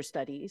future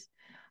studies.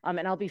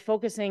 And I'll be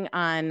focusing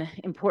on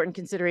important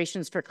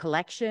considerations for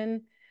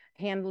collection,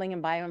 handling,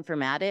 and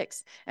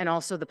bioinformatics, and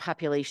also the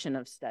population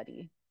of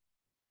study.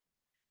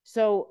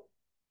 So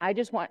I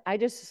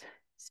just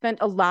spent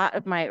a lot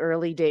of my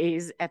early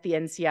days at the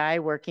NCI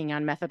working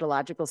on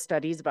methodological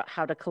studies about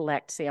how to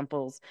collect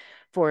samples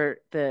for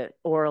the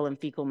oral and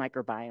fecal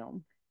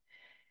microbiome.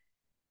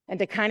 And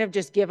to kind of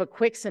just give a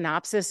quick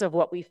synopsis of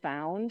what we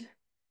found,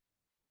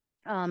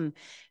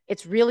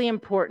 it's really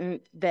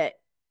important that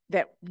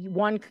that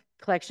one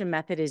collection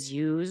method is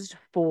used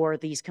for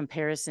these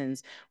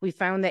comparisons. We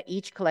found that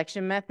each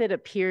collection method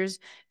appears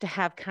to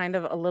have kind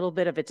of a little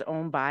bit of its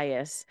own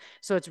bias.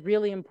 So it's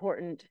really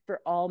important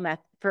for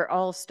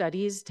all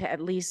studies to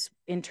at least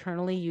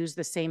internally use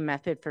the same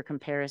method for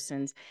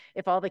comparisons.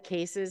 If all the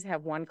cases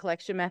have one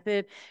collection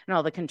method and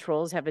all the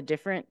controls have a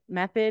different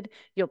method,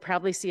 you'll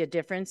probably see a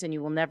difference, and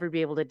you will never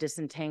be able to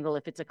disentangle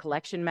if it's a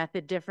collection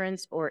method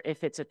difference or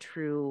if it's a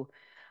true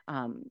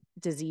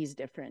disease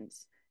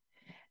difference.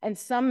 And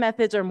some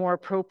methods are more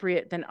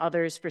appropriate than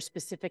others for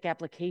specific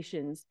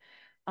applications.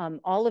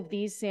 All of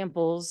these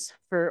samples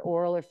for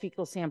oral or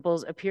fecal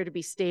samples appear to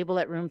be stable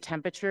at room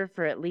temperature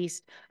for at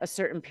least a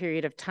certain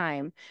period of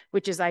time,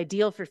 which is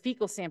ideal for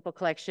fecal sample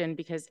collection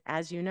because,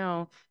 as you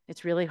know,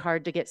 it's really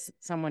hard to get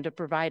someone to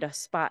provide a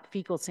spot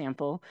fecal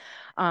sample.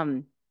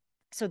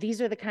 So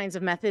these are the kinds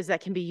of methods that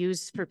can be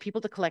used for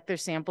people to collect their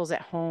samples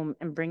at home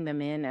and bring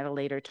them in at a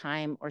later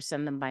time or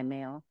send them by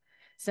mail.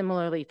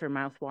 Similarly for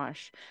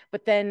mouthwash.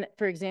 But then,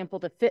 for example,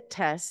 the FIT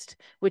test,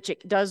 which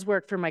it does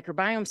work for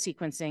microbiome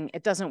sequencing,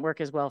 it doesn't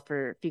work as well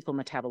for fecal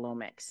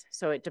metabolomics.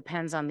 So it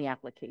depends on the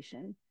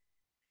application.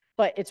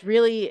 But it's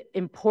really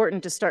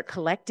important to start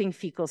collecting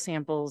fecal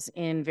samples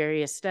in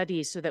various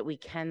studies so that we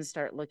can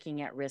start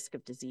looking at risk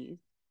of disease.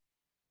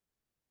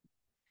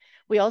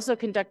 We also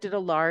conducted a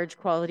large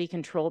quality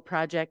control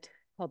project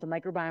called the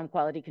Microbiome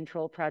Quality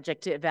Control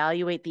Project to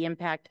evaluate the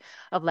impact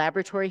of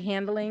laboratory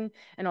handling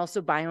and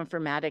also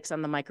bioinformatics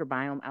on the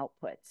microbiome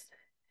outputs.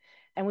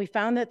 And we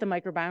found that the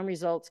microbiome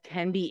results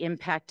can be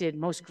impacted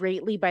most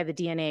greatly by the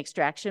DNA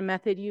extraction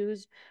method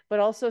used, but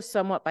also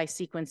somewhat by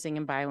sequencing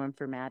and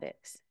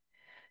bioinformatics.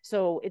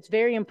 So it's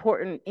very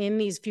important in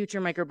these future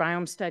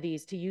microbiome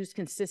studies to use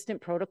consistent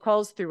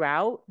protocols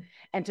throughout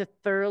and to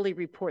thoroughly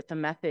report the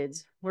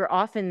methods. We're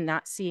often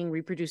not seeing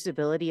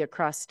reproducibility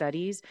across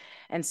studies,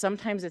 and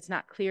sometimes it's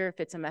not clear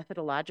if it's a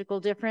methodological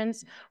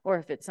difference or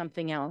if it's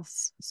something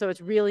else. So it's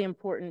really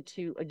important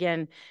to,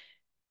 again,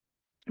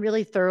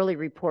 really thoroughly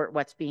report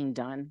what's being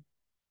done.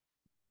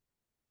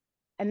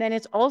 And then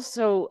it's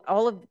also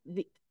all of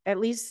the, at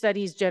least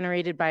studies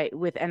generated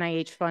with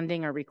NIH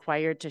funding are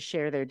required to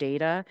share their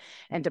data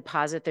and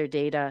deposit their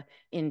data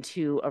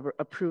into an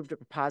approved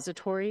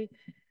repository.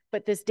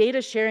 But this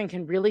data sharing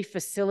can really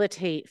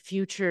facilitate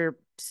future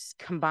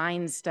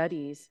combined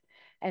studies.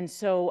 And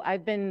so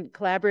I've been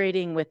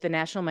collaborating with the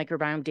National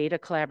Microbiome Data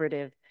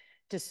Collaborative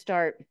to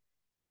start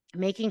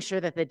making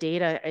sure that the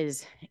data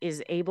is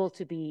able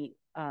to be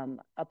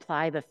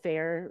apply the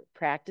FAIR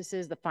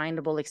practices, the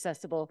findable,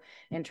 accessible,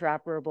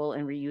 interoperable,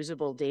 and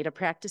reusable data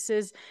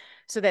practices,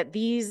 so that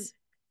these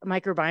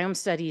microbiome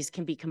studies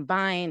can be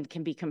combined,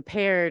 can be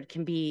compared,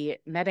 can be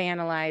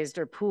meta-analyzed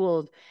or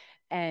pooled.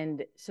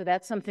 And so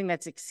that's something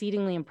that's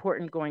exceedingly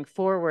important going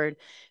forward,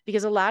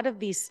 because a lot of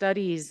these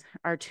studies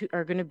are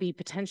going to be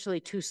potentially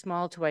too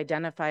small to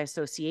identify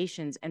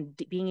associations, and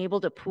being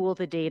able to pool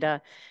the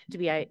data to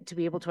be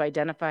able to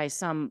identify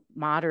some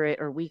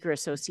moderate or weaker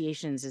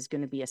associations is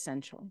going to be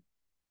essential.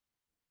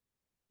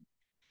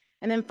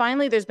 And then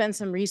finally, there's been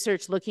some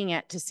research looking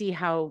at to see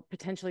how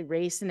potentially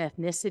race and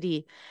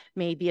ethnicity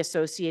may be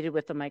associated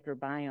with the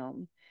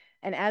microbiome.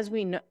 And as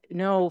we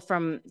know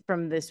from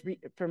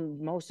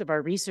most of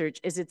our research,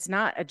 is it's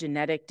not a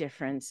genetic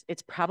difference.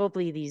 It's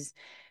probably these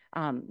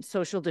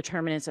social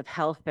determinants of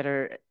health that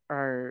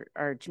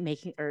are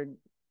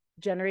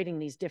generating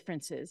these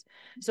differences.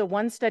 So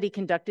one study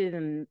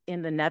conducted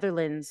in the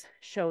Netherlands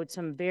showed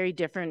some very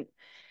different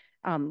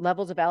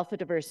levels of alpha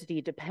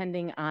diversity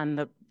depending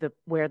on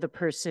where the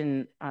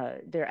person,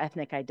 their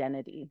ethnic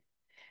identity.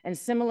 And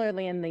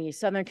similarly in the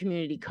Southern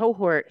Community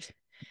cohort,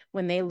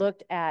 when they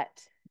looked at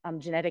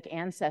genetic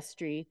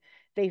ancestry,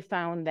 they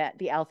found that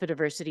the alpha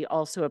diversity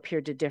also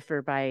appeared to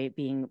differ by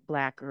being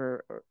Black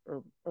or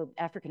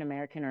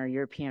African-American or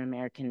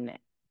European-American.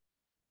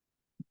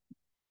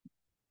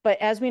 But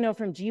as we know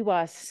from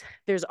GWAS,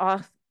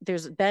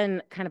 there's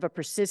been kind of a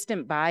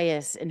persistent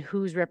bias in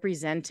who's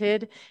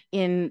represented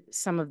in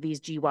some of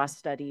these GWAS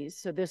studies.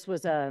 So this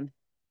was a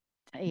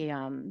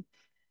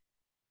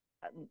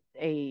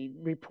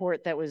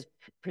report that was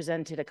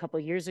presented a couple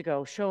of years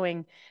ago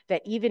showing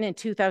that even in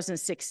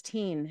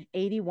 2016,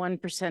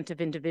 81%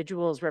 of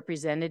individuals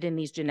represented in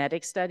these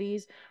genetic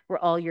studies were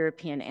all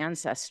European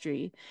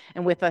ancestry.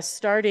 And with us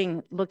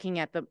starting looking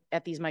at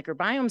these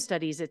microbiome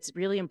studies, it's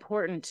really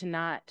important to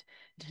not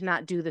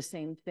do the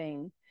same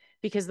thing,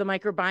 because the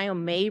microbiome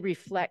may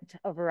reflect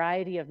a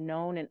variety of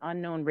known and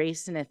unknown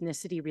race and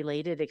ethnicity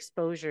related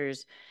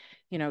exposures,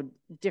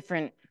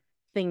 different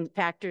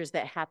factors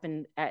that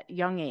happen at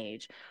young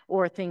age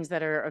or things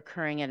that are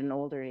occurring at an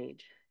older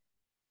age.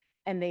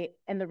 And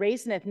the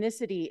race and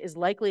ethnicity is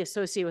likely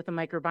associated with the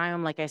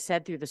microbiome, like I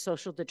said, through the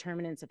social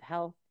determinants of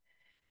health.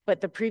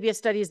 But the previous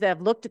studies that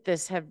have looked at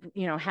this have,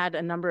 had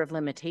a number of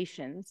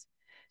limitations.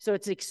 So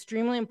it's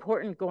extremely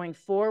important going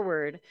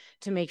forward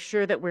to make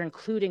sure that we're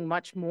including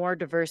much more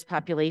diverse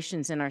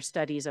populations in our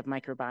studies of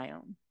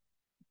microbiome.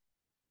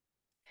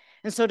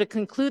 And so to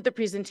conclude the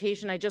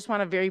presentation, I just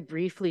want to very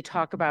briefly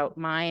talk about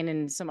mine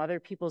and some other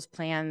people's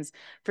plans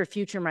for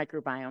future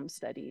microbiome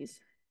studies.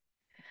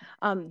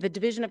 The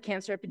Division of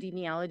Cancer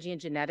Epidemiology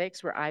and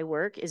Genetics, where I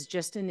work, is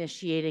just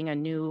initiating a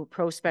new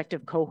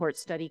prospective cohort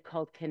study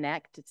called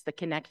CONNECT. It's the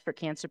CONNECT for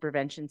Cancer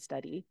Prevention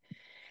Study.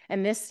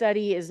 And this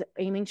study is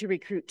aiming to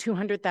recruit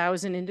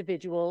 200,000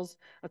 individuals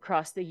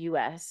across the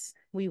US.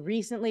 We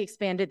recently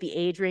expanded the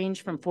age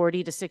range from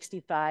 40 to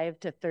 65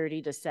 to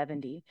 30 to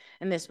 70.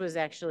 And this was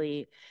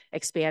actually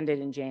expanded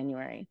in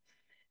January.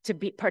 To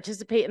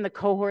participate in the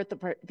cohort,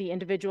 the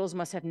individuals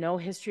must have no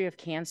history of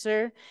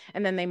cancer,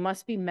 and then they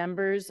must be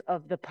members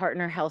of the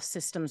partner health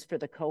systems for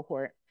the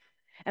cohort.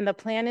 And the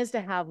plan is to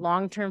have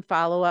long-term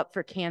follow-up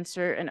for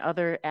cancer and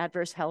other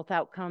adverse health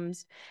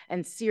outcomes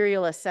and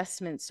serial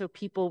assessments so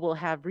people will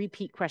have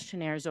repeat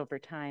questionnaires over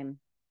time.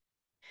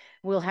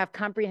 We'll have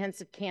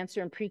comprehensive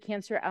cancer and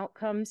pre-cancer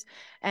outcomes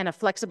and a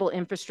flexible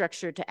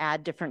infrastructure to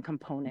add different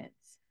components.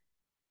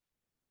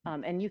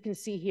 And you can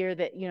see here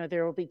that,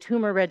 there will be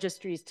tumor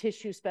registries,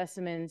 tissue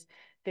specimens.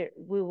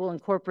 We will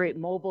incorporate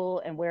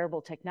mobile and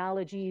wearable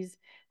technologies.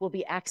 We'll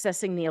be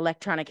accessing the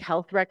electronic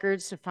health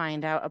records to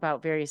find out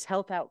about various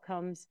health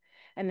outcomes,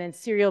 and then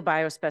serial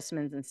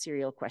biospecimens and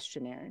serial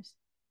questionnaires.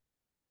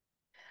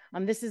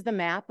 This is the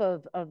map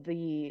of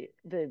the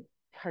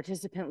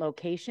participant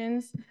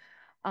locations.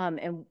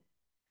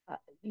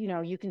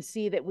 You can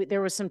see that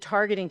there was some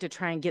targeting to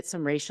try and get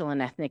some racial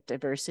and ethnic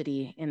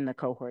diversity in the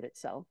cohort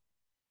itself.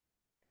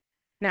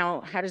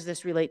 Now, how does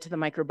this relate to the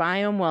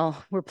microbiome?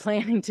 Well, we're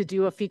planning to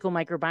do a fecal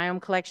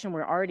microbiome collection.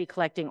 We're already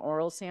collecting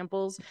oral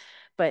samples,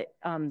 but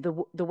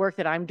the work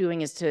that I'm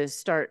doing is to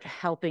start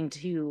helping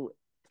to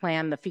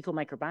plan the fecal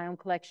microbiome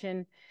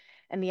collection.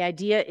 And the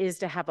idea is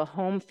to have a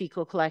home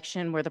fecal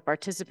collection where the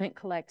participant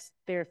collects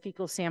their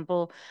fecal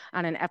sample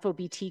on an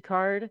FOBT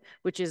card,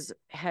 which is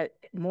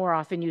more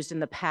often used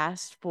in the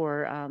past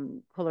for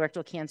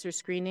colorectal cancer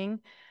screening.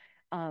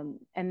 And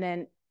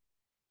then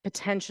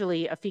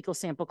potentially a fecal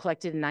sample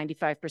collected in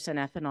 95%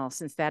 ethanol,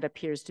 since that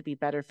appears to be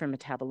better for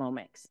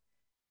metabolomics.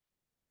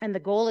 And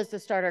the goal is to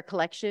start our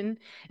collection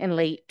in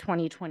late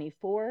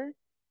 2024.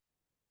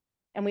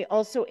 And we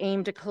also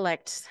aim to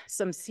collect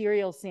some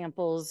serial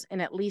samples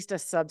in at least a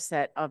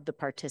subset of the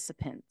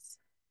participants.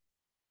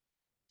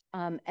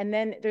 And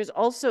then there's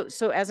also,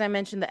 so as I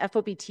mentioned, the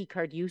FOBT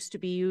card used to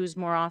be used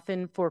more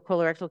often for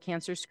colorectal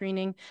cancer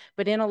screening,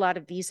 but in a lot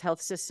of these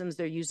health systems,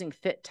 they're using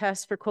FIT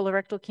tests for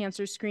colorectal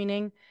cancer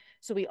screening.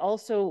 So we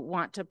also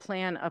want to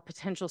plan a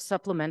potential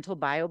supplemental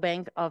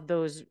biobank of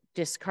those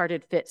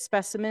discarded FIT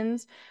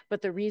specimens.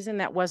 But the reason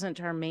that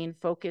wasn't our main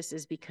focus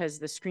is because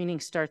the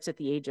screening starts at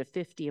the age of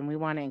 50, and we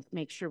want to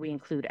make sure we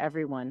include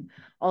everyone.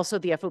 Also,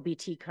 the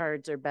FOBT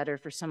cards are better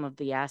for some of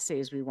the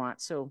assays we want.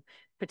 So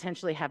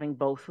potentially having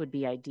both would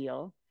be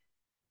ideal.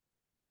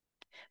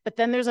 But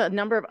then there's a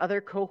number of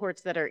other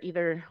cohorts that are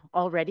either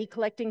already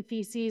collecting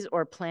feces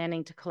or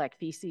planning to collect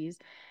feces,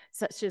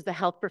 such as the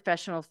health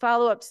professional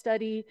follow-up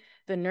study,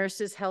 the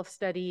nurses health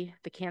study,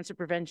 the cancer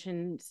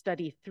prevention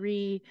study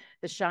 3,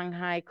 the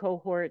Shanghai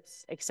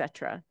cohorts,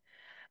 etc.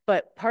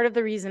 But part of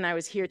the reason I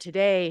was here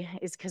today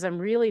is because I'm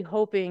really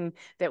hoping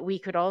that we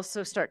could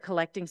also start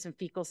collecting some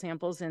fecal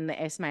samples in the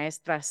Es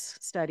Maestras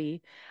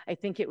study. I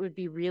think it would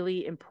be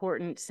really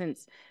important,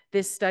 since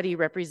this study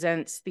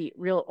represents the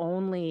real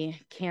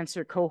only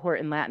cancer cohort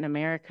in Latin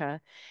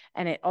America.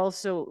 And it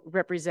also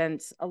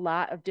represents a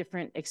lot of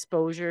different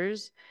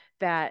exposures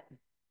that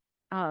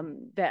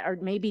are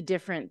maybe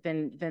different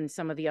than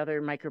some of the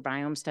other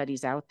microbiome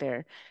studies out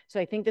there. So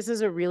I think this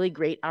is a really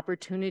great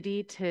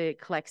opportunity to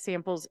collect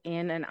samples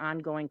in an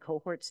ongoing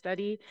cohort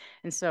study.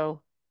 And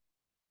so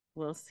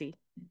we'll see.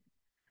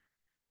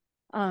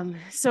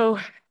 So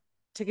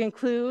to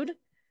conclude,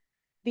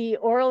 the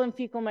oral and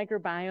fecal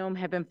microbiome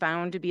have been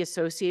found to be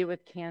associated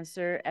with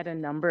cancer at a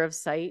number of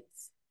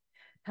sites.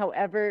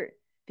 However,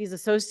 these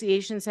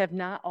associations have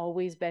not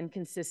always been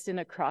consistent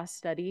across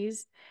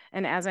studies.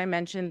 And as I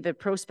mentioned, the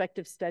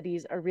prospective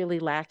studies are really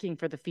lacking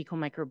for the fecal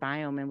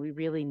microbiome, and we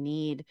really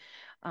need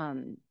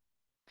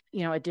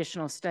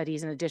additional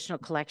studies and additional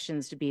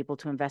collections to be able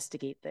to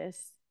investigate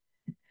this.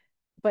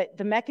 But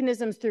the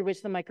mechanisms through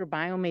which the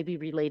microbiome may be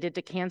related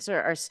to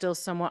cancer are still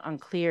somewhat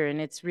unclear,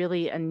 and it's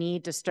really a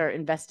need to start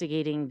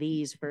investigating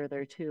these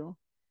further too.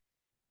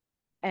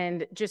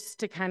 And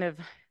just to kind of,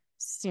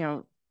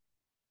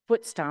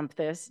 foot stomp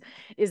this,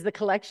 is the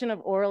collection of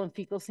oral and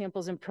fecal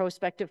samples in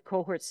prospective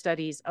cohort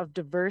studies of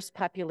diverse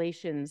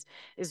populations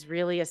is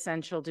really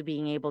essential to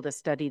being able to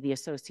study the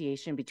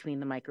association between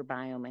the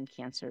microbiome and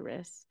cancer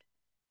risk.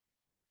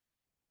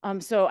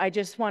 So I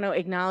just want to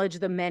acknowledge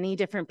the many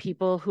different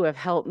people who have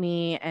helped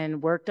me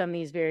and worked on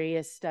these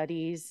various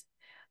studies.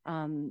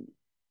 And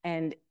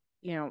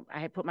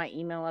I put my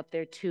email up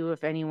there too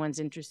if anyone's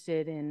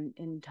interested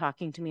in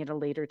talking to me at a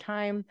later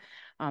time.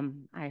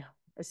 I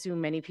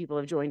assume many people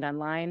have joined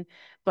online,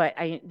 but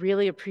I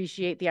really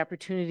appreciate the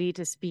opportunity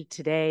to speak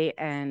today,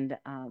 and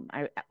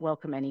I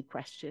welcome any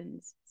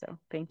questions. So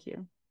thank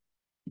you.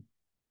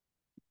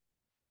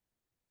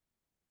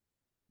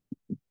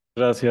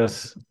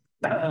 Gracias.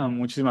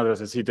 Muchísimas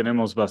gracias. Sí,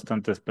 tenemos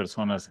bastantes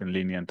personas en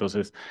línea.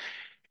 Entonces,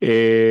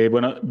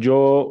 bueno,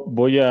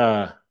 voy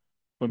a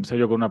empezar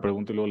yo con una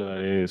pregunta y luego le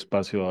daré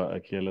espacio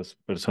aquí a las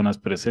personas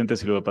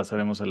presentes y luego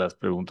pasaremos a las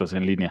preguntas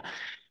en línea.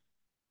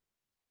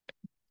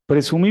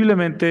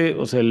 Presumiblemente,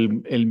 o sea,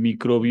 el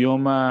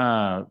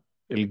microbioma,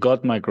 el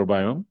gut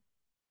microbiome,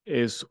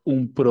 es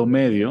un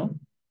promedio,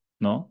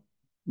 ¿no?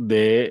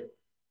 De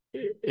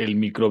el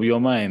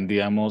microbioma en,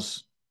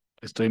 digamos,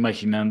 estoy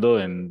imaginando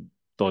en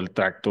todo el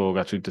tracto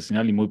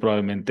gastrointestinal y muy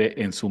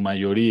probablemente en su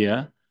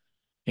mayoría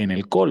en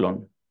el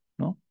colon,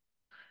 ¿no?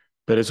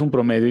 Pero es un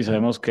promedio y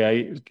sabemos que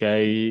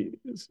hay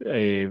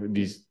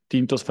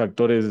distintos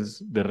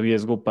factores de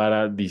riesgo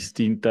para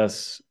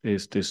distintas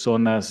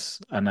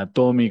zonas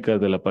anatómicas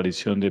de la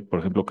aparición de, por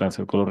ejemplo,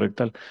 cáncer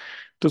colorectal.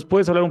 Entonces,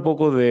 ¿puedes hablar un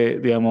poco de,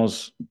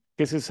 digamos,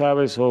 qué se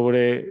sabe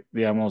sobre,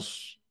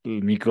 digamos,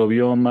 el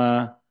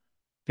microbioma,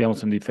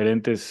 digamos, en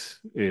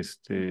diferentes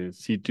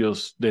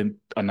sitios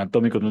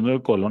anatómicos dentro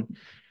del colon?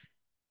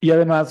 Y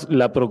además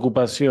la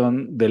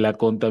preocupación de la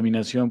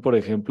contaminación, por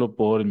ejemplo,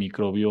 por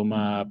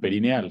microbioma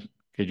perineal,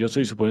 que yo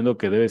estoy suponiendo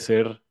que debe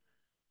ser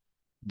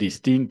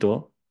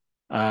distinto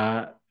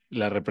a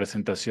la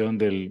representación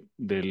del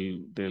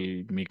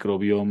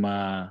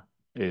microbioma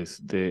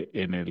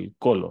en el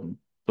colon.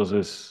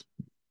 Entonces,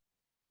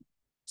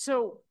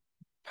 So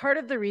part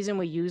of the reason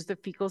we use the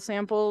fecal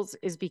samples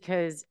is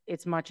because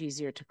it's much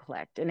easier to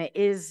collect, and it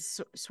is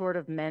sort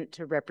of meant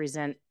to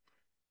represent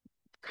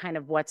kind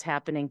of what's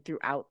happening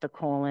throughout the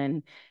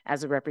colon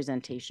as a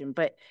representation,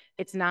 but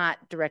it's not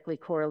directly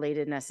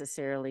correlated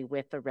necessarily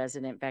with the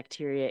resident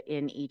bacteria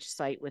in each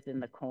site within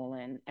the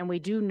colon. And we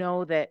do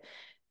know that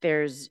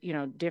there's,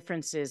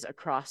 differences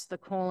across the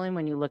colon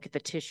when you look at the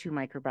tissue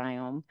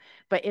microbiome,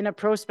 but in a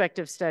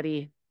prospective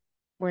study,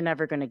 we're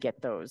never going to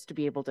get those to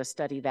be able to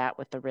study that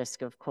with the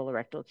risk of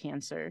colorectal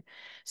cancer.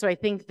 So I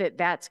think that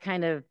that's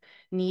kind of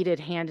needed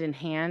hand in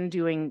hand,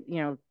 doing,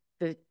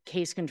 the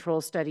case control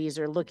studies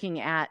or looking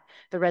at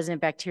the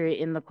resident bacteria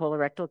in the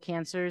colorectal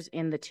cancers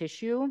in the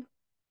tissue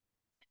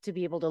to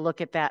be able to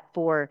look at that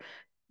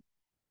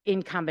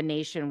in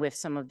combination with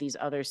some of these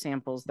other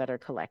samples that are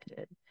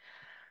collected.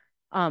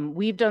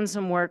 We've done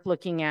some work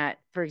looking at,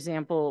 for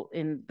example,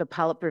 in the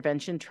polyp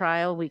prevention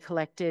trial, we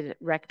collected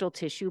rectal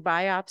tissue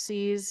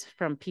biopsies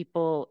from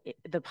people.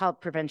 The polyp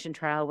prevention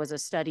trial was a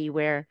study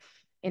where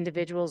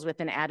individuals with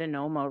an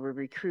adenoma were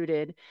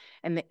recruited,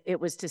 and it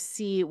was to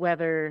see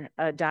whether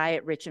a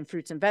diet rich in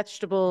fruits and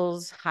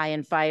vegetables, high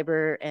in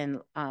fiber,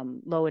 and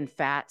low in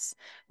fats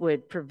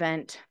would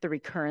prevent the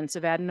recurrence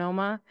of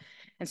adenoma.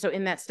 And so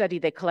in that study,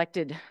 they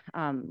collected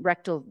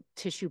rectal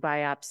tissue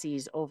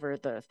biopsies over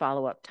the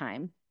follow-up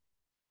time.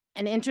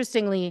 And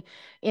interestingly,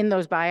 in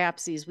those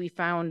biopsies, we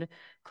found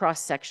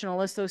cross-sectional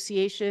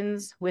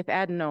associations with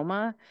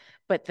adenoma,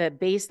 but the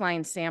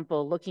baseline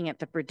sample looking at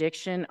the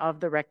prediction of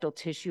the rectal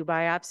tissue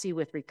biopsy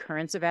with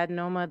recurrence of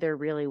adenoma, there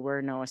really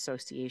were no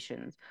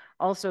associations.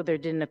 Also, there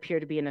didn't appear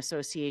to be an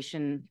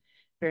association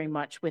very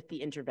much with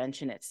the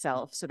intervention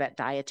itself, so that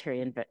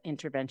dietary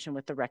intervention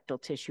with the rectal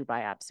tissue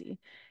biopsy.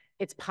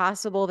 It's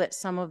possible that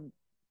some of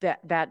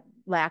that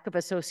lack of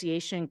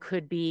association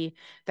could be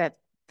that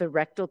the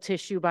rectal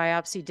tissue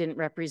biopsy didn't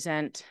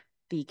represent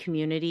the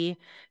community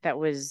that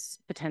was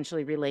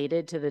potentially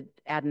related to the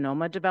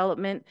adenoma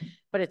development,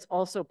 but it's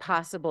also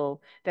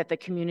possible that the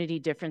community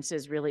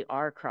differences really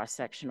are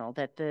cross-sectional,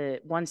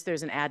 that once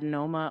there's an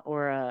adenoma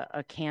or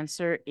a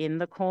cancer in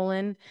the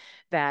colon,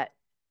 that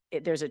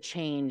there's a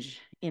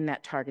change in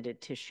that targeted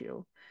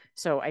tissue.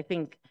 So I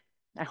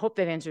hope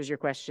that answers your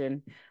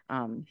question.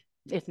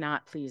 If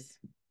not, please.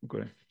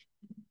 okay.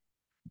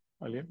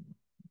 ¿Alguien?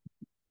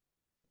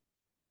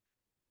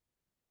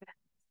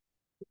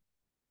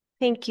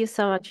 Thank you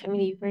so much,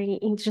 Emily. Very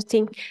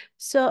interesting.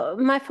 So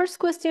my first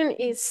question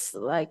is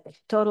like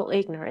total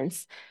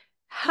ignorance.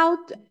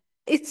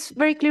 It's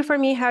very clear for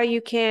me how you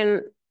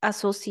can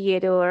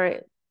associate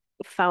or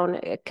found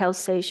a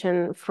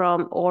causation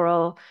from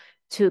oral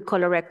to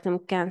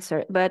colorectal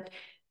cancer, but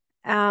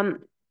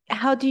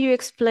how do you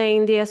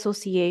explain the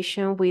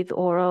association with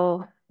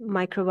oral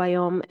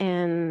microbiome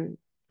and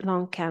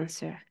lung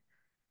cancer?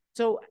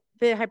 So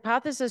the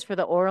hypothesis for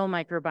the oral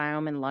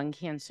microbiome and lung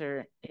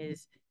cancer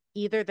is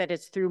either that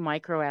it's through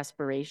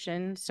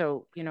microaspiration.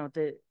 So,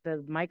 the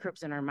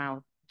microbes in our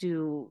mouth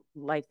do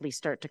likely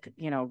start to,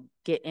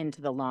 get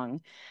into the lung.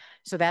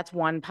 So that's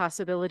one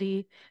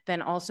possibility.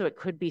 Then also it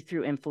could be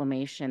through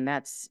inflammation.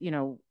 That's,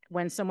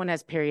 when someone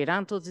has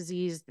periodontal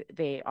disease,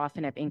 they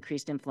often have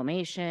increased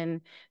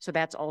inflammation. So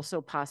that's also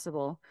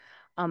possible.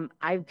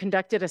 I've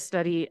conducted a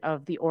study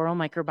of the oral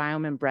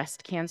microbiome in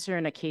breast cancer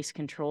in a case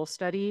control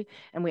study,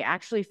 and we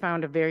actually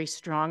found a very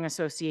strong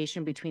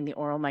association between the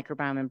oral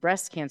microbiome and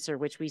breast cancer,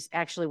 which we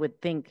actually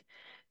would think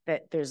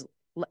that there's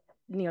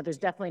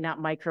definitely not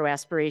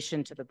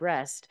microaspiration to the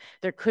breast.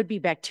 There could be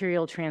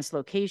bacterial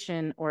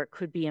translocation, or it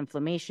could be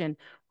inflammation,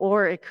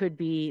 or it could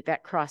be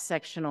that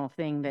cross-sectional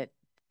thing that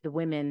the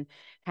women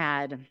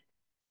had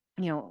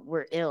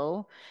were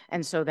ill.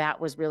 And so that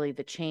was really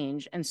the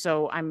change. And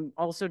so I'm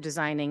also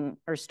designing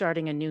or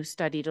starting a new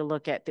study to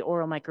look at the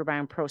oral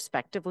microbiome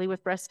prospectively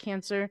with breast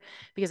cancer,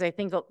 because I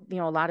think, a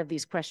lot of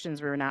these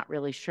questions we're not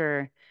really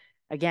sure,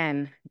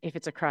 again, if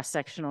it's a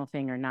cross-sectional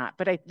thing or not.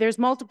 But there's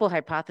multiple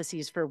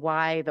hypotheses for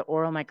why the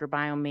oral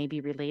microbiome may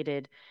be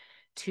related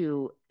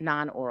to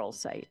non-oral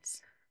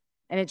sites.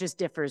 And it just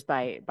differs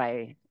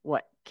by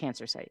what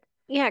cancer site.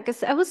 Yeah,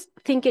 because I was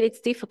thinking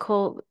it's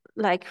difficult,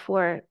 like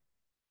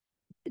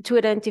to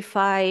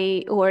identify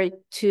or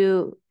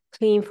to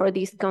clean for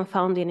these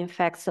confounding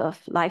effects of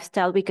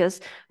lifestyle, because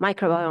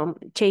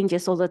microbiome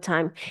changes all the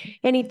time.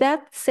 And in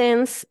that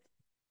sense,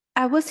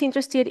 I was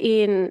interested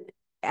in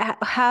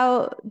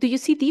how do you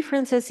see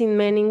differences in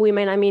men and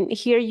women? I mean,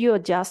 here you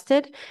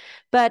adjusted,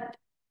 but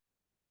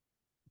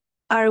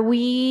are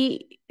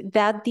we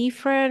that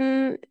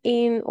different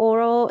in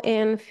oral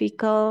and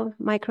fecal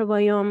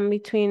microbiome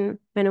between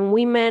men and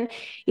women?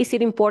 Is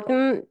it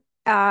important?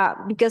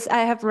 Because I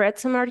have read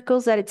some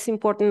articles that it's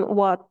important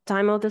what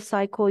time of the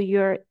cycle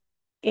you're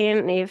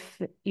in,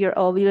 if you're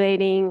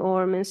ovulating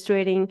or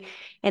menstruating,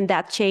 and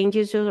that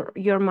changes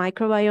your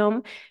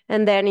microbiome.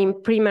 And then in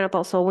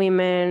premenopausal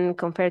women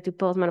compared to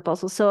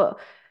postmenopausal. So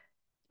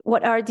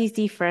what are these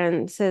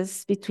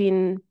differences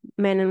between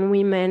men and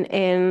women,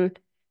 and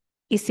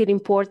is it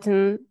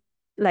important,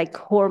 like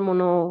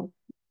hormonal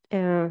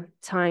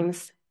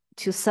times,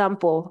 to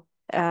sample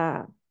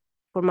for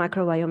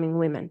microbiome in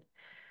women?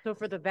 So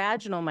for the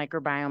vaginal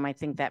microbiome, I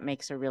think that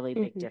makes a really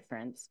big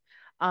difference.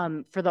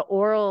 For the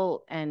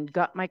oral and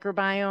gut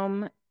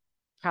microbiome,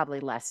 probably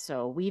less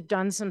so. We've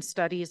done some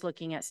studies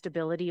looking at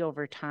stability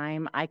over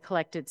time. I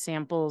collected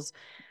samples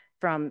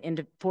from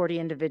 40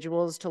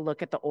 individuals to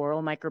look at the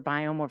oral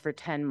microbiome over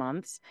 10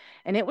 months,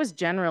 and it was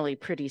generally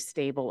pretty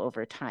stable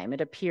over time.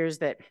 It appears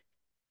that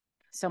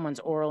someone's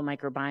oral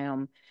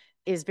microbiome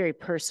is very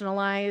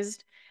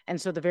personalized, and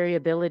so the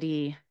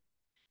variability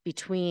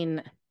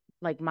between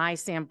like my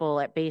sample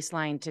at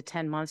baseline to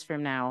 10 months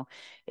from now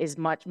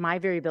my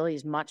variability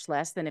is much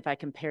less than if I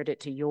compared it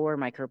to your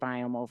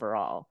microbiome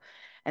overall.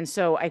 And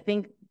so I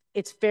think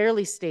it's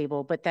fairly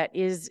stable, but that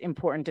is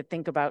important to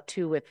think about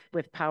too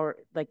with power,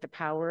 like the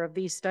power of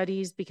these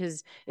studies,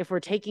 because if we're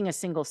taking a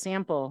single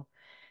sample,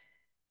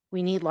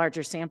 we need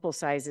larger sample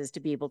sizes to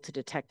be able to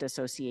detect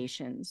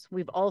associations.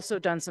 We've also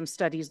done some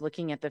studies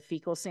looking at the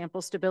fecal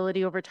sample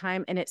stability over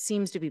time, and it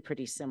seems to be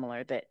pretty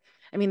similar.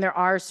 There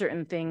are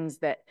certain things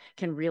that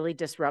can really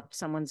disrupt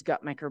someone's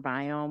gut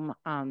microbiome,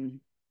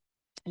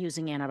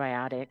 using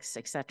antibiotics,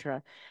 et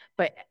cetera.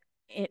 But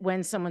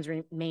when someone's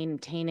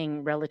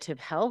maintaining relative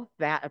health,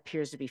 that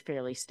appears to be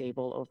fairly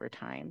stable over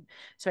time.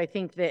 So I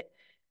think that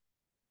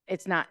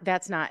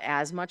that's not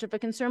as much of a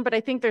concern, but I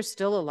think there's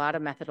still a lot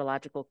of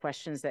methodological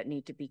questions that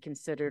need to be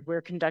considered.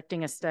 We're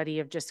conducting a study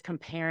of just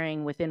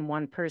comparing within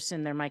one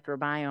person their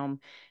microbiome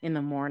in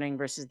the morning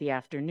versus the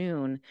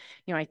afternoon.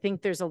 I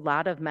think there's a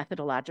lot of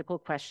methodological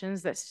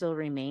questions that still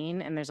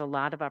remain, and there's a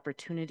lot of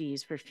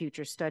opportunities for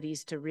future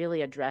studies to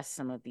really address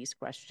some of these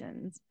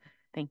questions.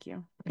 Thank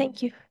you.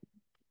 Thank you.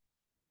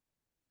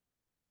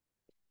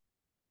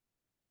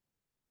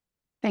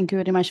 Thank you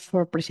very much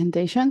for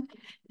presentation.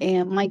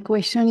 My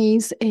question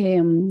is,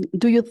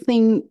 do you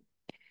think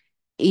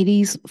it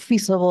is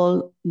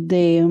feasible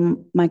the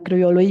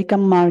microbiological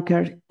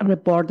marker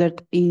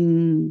reported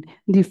in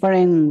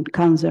different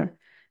cancer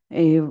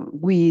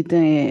with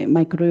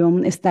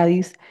microbiome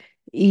studies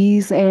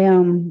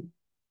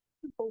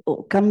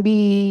can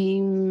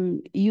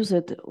be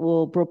used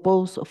or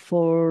proposed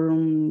for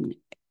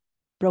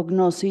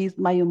prognosis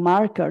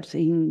biomarkers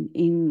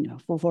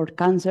for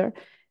cancer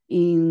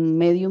in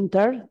medium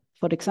term?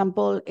 For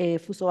example,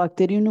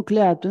 Fusobacterium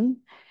nucleatum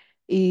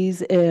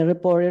is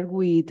reported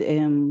with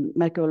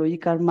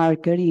microbiological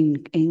marker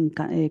in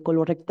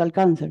colorectal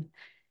cancer.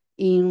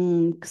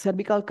 In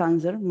cervical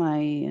cancer,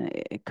 my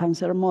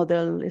cancer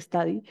model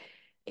study,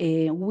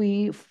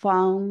 we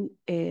found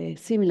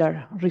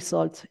similar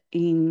results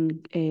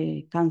in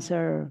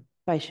cancer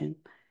patient.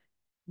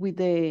 With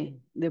the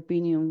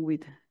opinion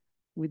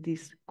with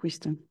this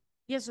question.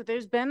 Yeah, so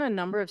there's been a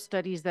number of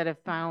studies that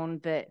have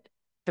found that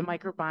the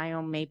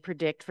microbiome may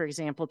predict, for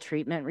example,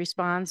 treatment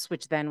response,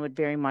 which then would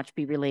very much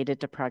be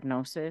related to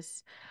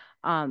prognosis.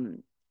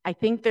 I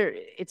think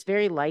it's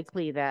very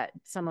likely that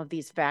some of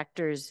these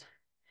factors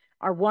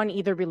are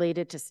either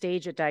related to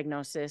stage of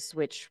diagnosis,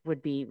 which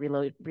would be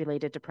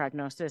related to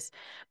prognosis,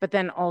 but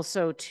then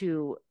also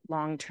to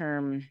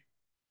long-term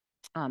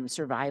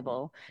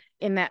survival.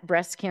 In that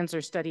breast cancer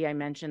study I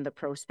mentioned, the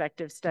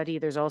prospective study,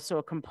 there's also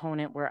a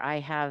component where I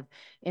have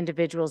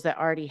individuals that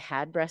already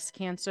had breast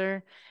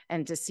cancer,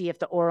 and to see if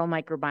the oral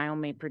microbiome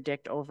may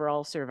predict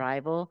overall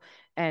survival.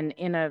 And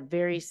in a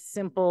very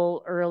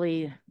simple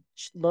early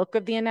look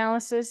of the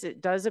analysis,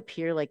 it does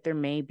appear like there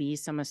may be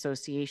some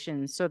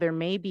associations. So there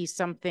may be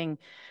something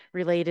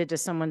related to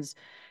someone's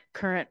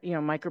current,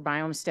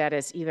 microbiome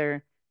status,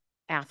 either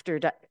after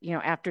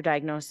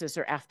diagnosis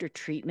or after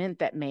treatment,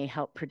 that may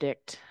help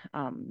predict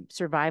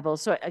survival.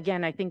 So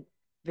again, I think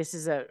this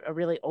is a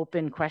really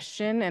open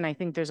question, and I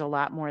think there's a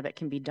lot more that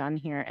can be done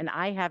here. And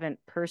I haven't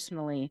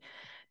personally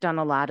done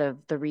a lot of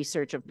the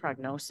research of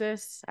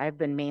prognosis. I've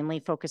been mainly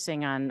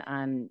focusing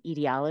on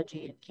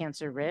etiology and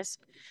cancer risk,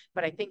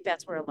 but I think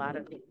that's where a lot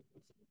of the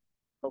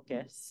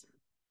focus.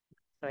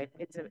 So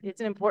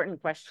it's an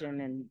important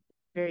question, and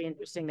very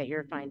interesting that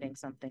you're finding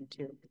something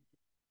too.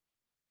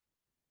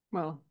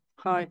 Well,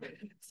 hi.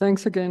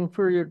 Thanks again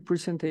for your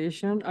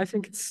presentation. I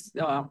think it's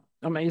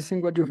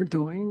amazing what you're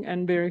doing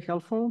and very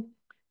helpful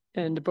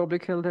in the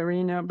public health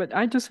arena. But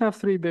I just have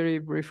three very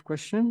brief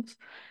questions.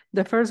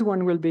 The first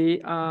one will be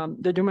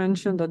that you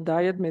mentioned that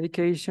diet,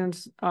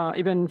 medications,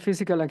 even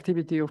physical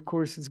activity, of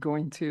course, is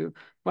going to,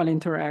 well,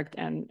 interact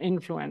and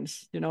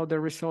influence, the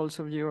results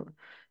of your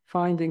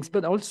findings.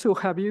 But also,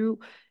 have you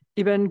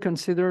even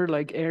consider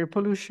like air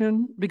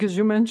pollution? Because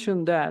you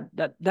mentioned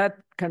that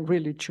can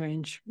really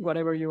change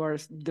whatever you are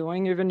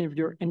doing, even if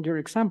you're in your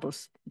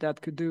examples,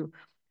 that could do.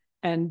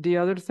 And the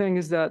other thing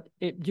is that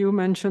you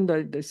mentioned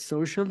that the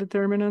social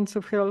determinants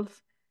of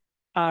health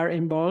are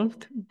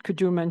involved. Could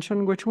you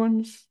mention which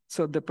ones?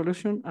 So the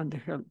pollution and the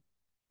health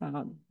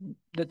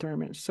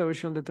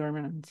social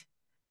determinants.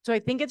 So I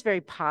think it's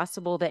very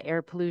possible that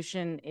air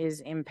pollution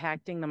is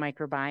impacting the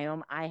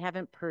microbiome. I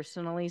haven't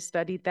personally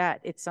studied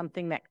that. It's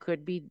something that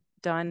could be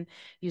done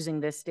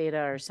using this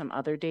data or some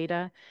other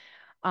data.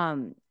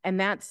 And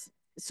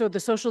so the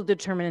social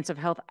determinants of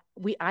health,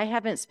 I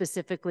haven't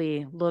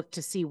specifically looked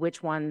to see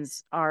which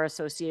ones are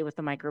associated with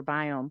the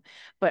microbiome,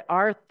 but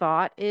our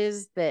thought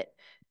is that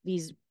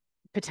these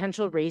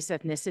potential race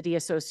ethnicity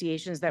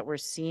associations that we're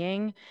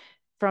seeing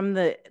from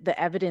the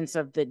evidence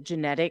of the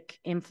genetic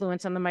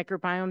influence on the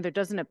microbiome, there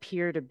doesn't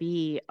appear to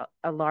be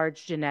a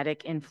large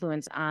genetic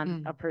influence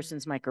on a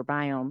person's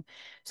microbiome.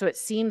 So it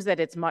seems that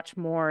it's much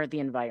more the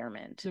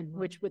environment,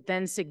 which would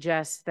then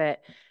suggest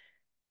that,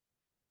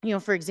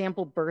 for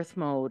example, birth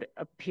mode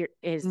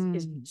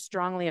is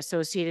strongly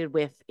associated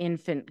with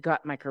infant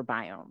gut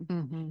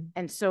microbiome.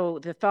 And so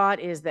the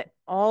thought is that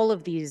all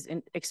of these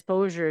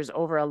exposures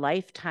over a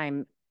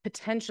lifetime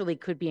potentially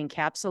could be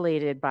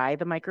encapsulated by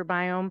the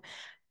microbiome.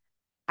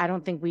 I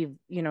don't think we've,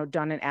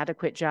 done an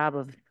adequate job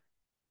of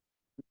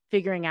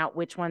figuring out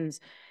which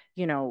ones,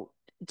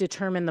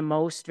 determine the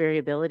most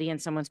variability in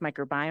someone's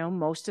microbiome.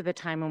 Most of the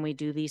time when we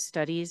do these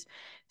studies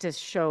to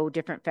show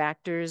different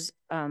factors,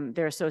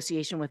 their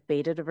association with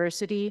beta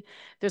diversity,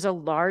 there's a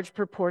large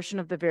proportion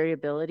of the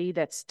variability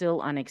that's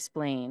still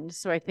unexplained.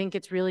 So I think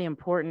it's really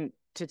important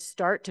to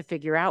start to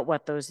figure out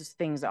what those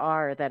things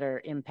are that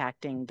are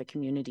impacting the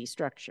community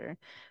structure.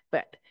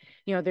 But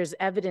there's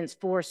evidence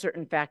for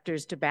certain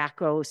factors.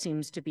 Tobacco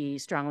seems to be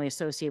strongly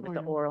associated with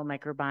the oral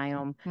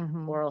microbiome,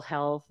 oral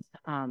health,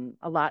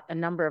 a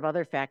number of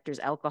other factors,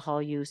 alcohol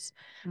use.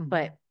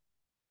 But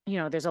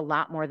there's a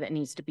lot more that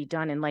needs to be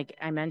done. And like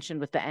I mentioned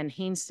with the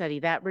NHANES study,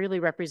 that really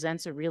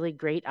represents a really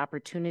great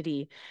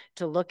opportunity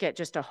to look at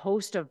just a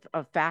host of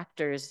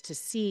factors to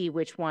see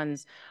which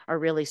ones are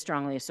really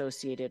strongly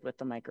associated with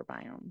the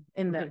microbiome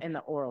in the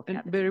oral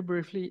cavity. And very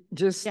briefly,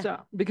 just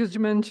because you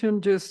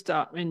mentioned just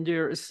in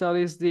your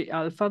studies, the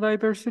alpha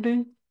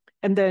diversity,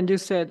 and then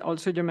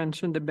you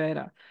mentioned the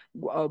beta.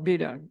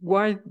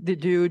 Why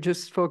did you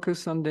just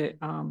focus on the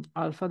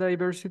alpha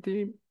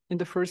diversity in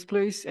the first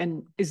place?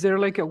 And is there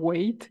like a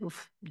weight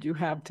of you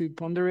have to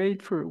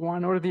ponderate for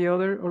one or the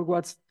other, or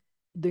what's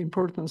the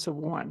importance of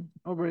one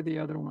over the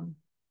other one?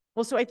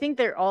 Well, so I think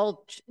they're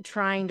all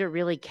trying to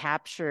really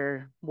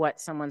capture what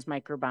someone's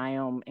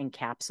microbiome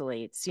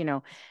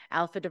encapsulates.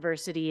 Alpha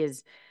diversity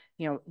is,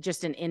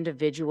 just an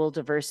individual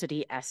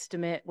diversity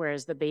estimate,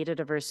 whereas the beta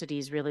diversity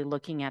is really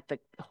looking at the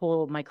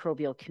whole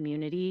microbial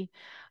community.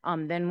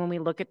 Then when we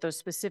look at those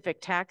specific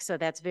taxa,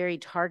 that's very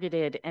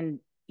targeted, and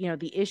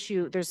the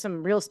issue, there's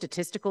some real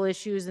statistical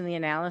issues in the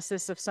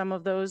analysis of some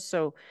of those.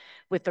 So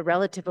with the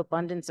relative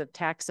abundance of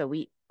taxa,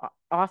 we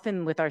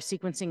often with our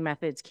sequencing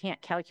methods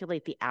can't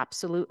calculate the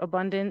absolute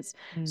abundance.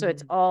 So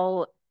it's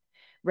all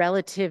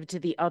relative to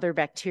the other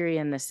bacteria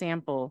in the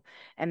sample.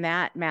 And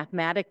that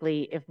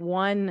mathematically, if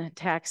one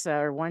taxa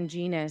or one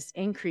genus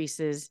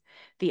increases,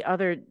 the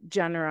other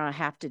genera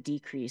have to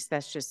decrease.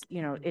 That's just,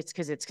 it's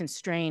because it's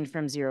constrained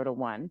from 0 to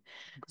 1.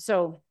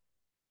 So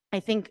I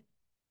think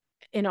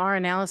in our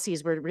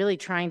analyses, we're really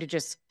trying to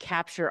just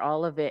capture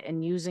all of it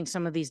and using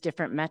some of these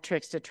different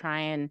metrics to try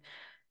and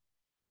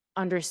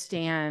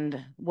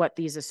understand what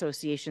these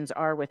associations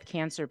are with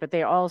cancer. But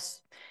they all,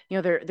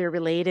 they're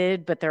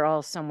related, but they're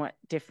all somewhat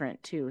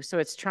different too. So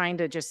it's trying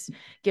to just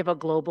give a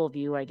global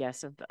view, I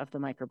guess, of the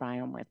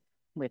microbiome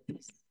with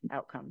these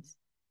outcomes.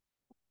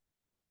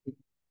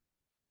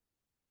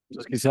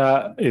 Entonces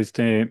quizá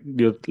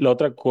la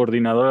otra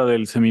coordinadora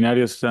del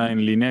seminario está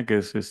en línea, que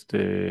es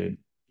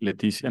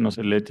Leticia. No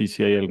sé, Leti,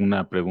 si hay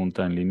alguna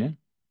pregunta en línea.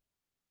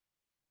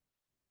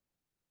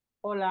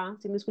 Hola,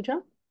 ¿sí me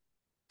escucha?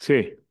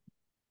 Sí.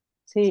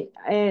 Sí,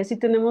 sí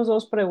tenemos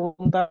dos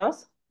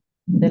preguntas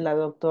de la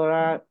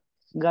doctora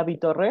Gaby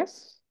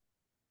Torres.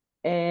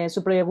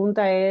 Su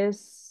pregunta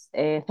es,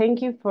 thank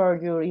you for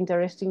your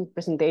interesting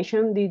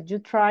presentation. Did you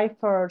try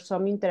for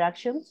some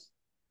interactions?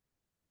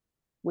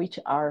 which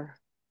are?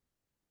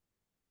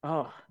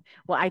 Oh,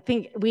 well, I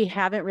think we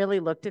haven't really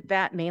looked at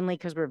that, mainly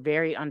because we're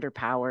very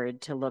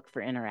underpowered to look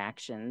for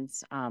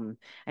interactions. I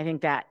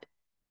think that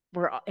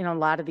we're in a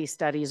lot of these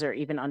studies are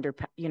even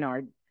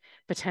are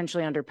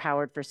potentially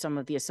underpowered for some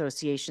of the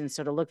associations.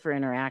 So to look for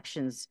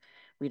interactions,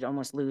 we'd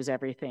almost lose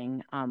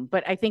everything.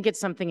 But I think it's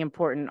something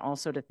important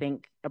also to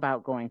think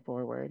about going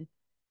forward.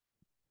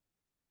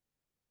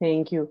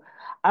 Thank you.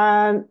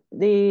 And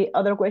the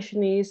other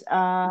question is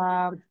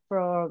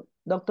for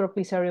Dr.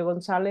 Pizarro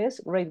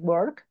Gonzalez, great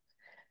work.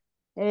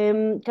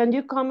 Can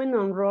you comment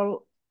on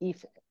role,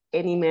 if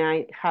any,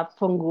 may have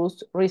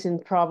fungus,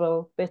 recent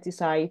travel,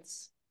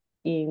 pesticides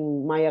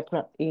in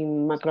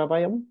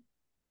microbiome?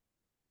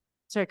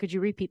 Sorry, could you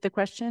repeat the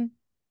question?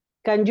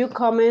 Can you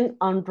comment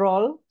on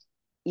role,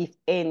 if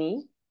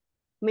any,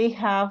 may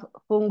have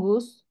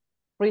fungus,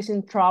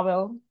 recent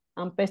travel,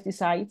 and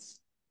pesticides?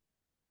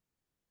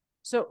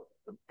 So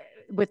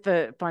with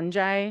the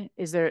fungi,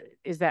 was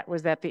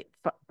that the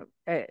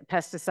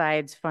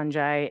pesticides,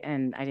 fungi,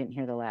 and I didn't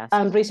hear the last.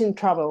 And recent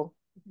travel.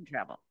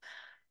 Travel.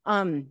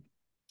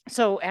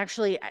 So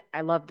actually,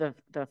 I love the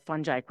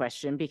fungi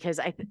question, because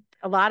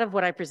a lot of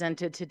what I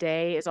presented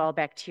today is all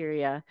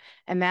bacteria,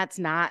 and that's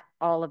not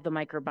all of the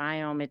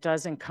microbiome. It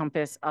does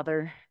encompass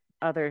other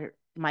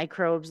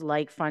microbes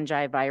like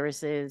fungi,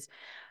 viruses,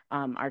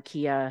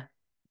 archaea,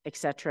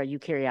 etc.,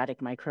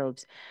 eukaryotic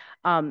microbes.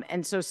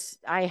 And so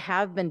I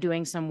have been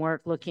doing some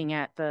work looking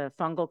at the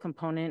fungal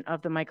component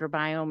of the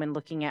microbiome and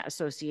looking at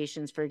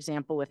associations, for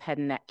example, with head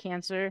and neck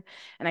cancer.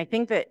 And I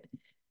think that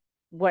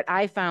what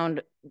I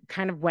found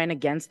kind of went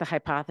against the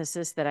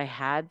hypothesis that I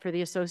had for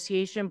the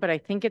association, but I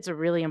think it's a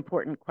really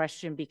important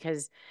question,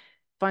 because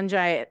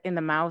fungi in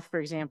the mouth, for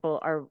example,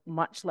 are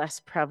much less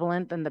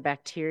prevalent than the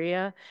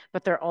bacteria,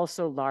 but they're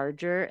also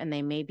larger and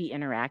they may be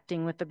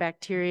interacting with the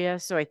bacteria.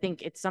 So I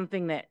think it's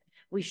something that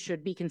we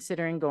should be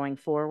considering going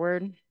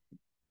forward.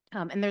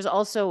 And there's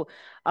also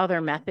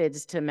other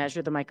methods to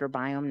measure the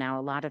microbiome now.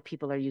 A lot of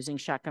people are using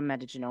shotgun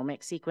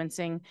metagenomic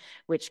sequencing,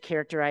 which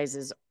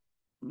characterizes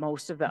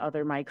most of the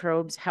other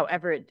microbes.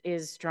 However, it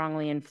is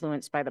strongly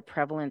influenced by the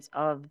prevalence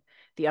of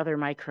the other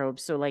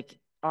microbes. So like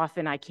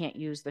often I can't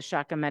use the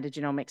shotgun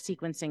metagenomic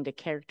sequencing to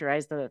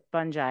characterize the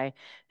fungi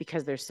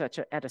because they're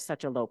at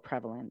such a low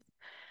prevalence.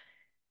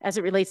 As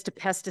it relates to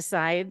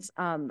pesticides,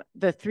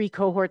 the 3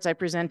 cohorts I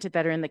presented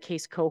that are in the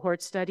case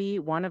cohort study,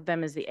 one of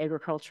them is the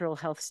agricultural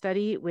health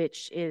study,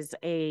 which is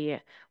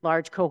a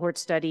large cohort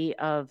study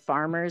of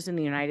farmers in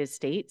the United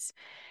States.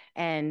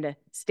 And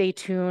stay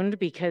tuned,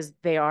 because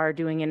they are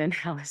doing an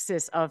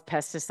analysis of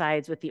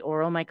pesticides with the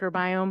oral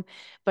microbiome,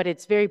 but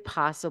it's very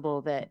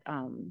possible that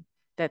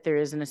that there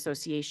is an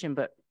association,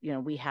 but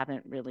we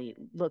haven't really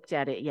looked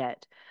at it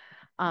yet.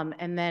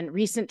 And then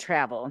recent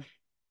travel.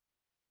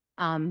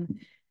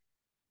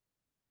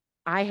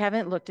 I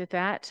haven't looked at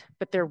that,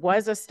 but there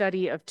was a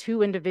study of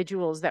 2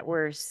 individuals that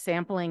were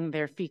sampling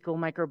their fecal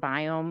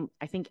microbiome,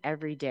 I think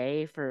every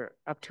day for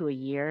up to a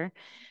year.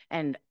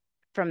 And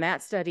from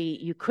that study,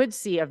 you could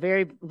see a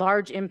very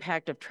large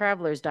impact of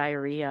traveler's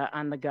diarrhea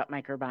on the gut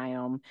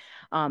microbiome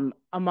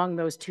among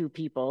those 2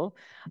 people.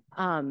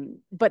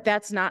 But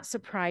that's not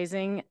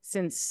surprising,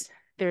 since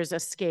there's a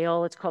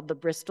scale, it's called the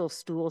Bristol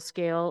stool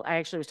scale. I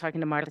actually was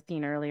talking to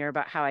Martin earlier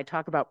about how I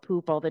talk about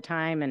poop all the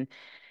time, and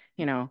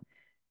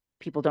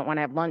people don't want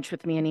to have lunch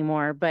with me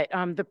anymore. But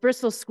the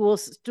Bristol stool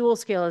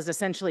scale is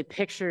essentially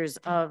pictures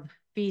of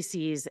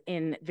feces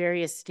in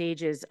various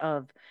stages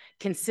of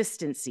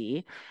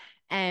consistency.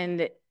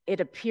 And it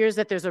appears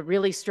that there's a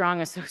really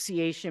strong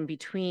association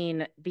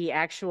between the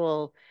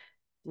actual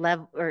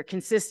level or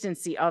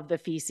consistency of the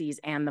feces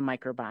and the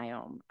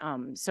microbiome.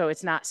 So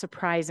it's not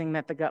surprising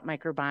that the gut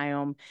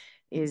microbiome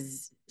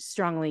is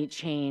strongly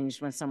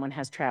changed when someone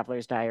has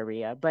traveler's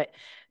diarrhea, but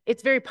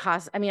it's very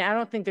possible. I mean, I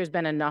don't think there's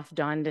been enough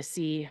done to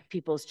see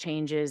people's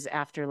changes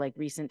after like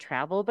recent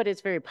travel, but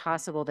it's very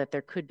possible that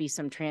there could be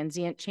some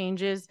transient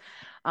changes,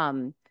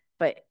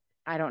 but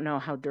I don't know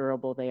how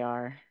durable they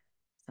are.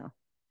 So.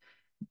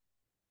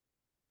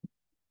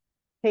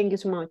 Thank you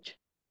so much.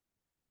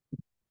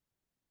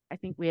 I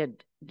think we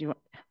had, do you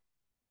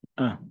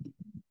want?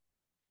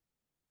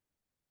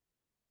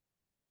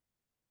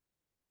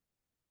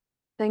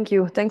 Thank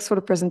you. Thanks for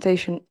the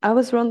presentation. I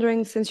was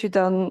wondering, since you've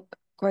done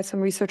quite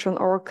some research on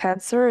oral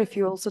cancer, if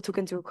you also took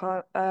into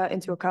account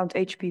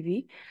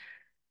HPV,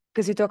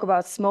 because you talk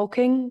about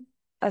smoking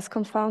as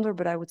confounder,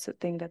 but I would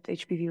think that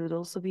HPV would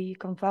also be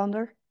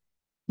confounder.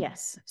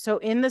 Yes. So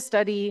in the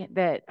study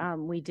that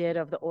we did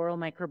of the oral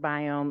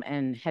microbiome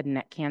and head and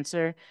neck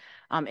cancer,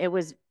 it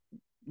was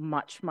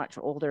much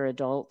older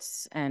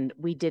adults, and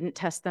we didn't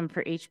test them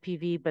for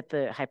HPV, but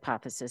the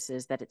hypothesis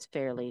is that it's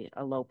fairly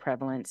a low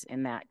prevalence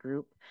in that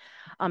group.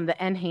 The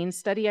NHANES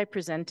study I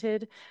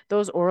presented,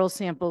 those oral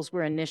samples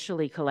were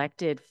initially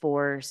collected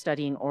for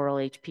studying oral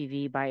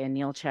HPV by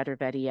Anil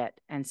Chaturvedi at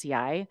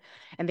NCI,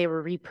 and they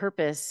were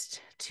repurposed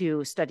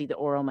to study the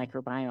oral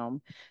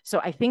microbiome. So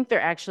I think there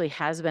actually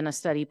has been a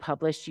study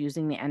published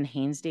using the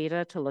NHANES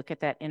data to look at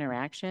that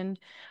interaction.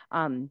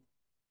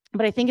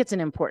 But I think it's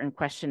an important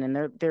question,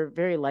 and there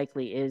very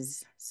likely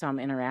is some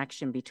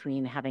interaction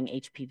between having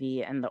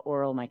HPV and the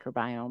oral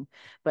microbiome,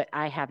 but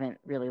I haven't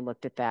really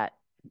looked at that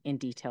in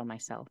detail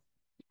myself.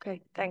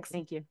 Okay, thanks.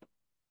 Thank you.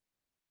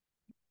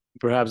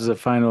 Perhaps the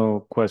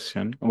final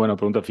question, bueno,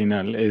 pregunta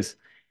final es,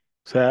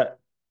 o sea,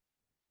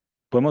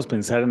 ¿podemos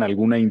pensar en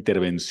alguna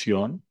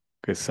intervención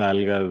que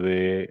salga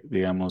de,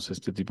 digamos,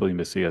 este tipo de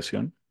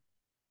investigación?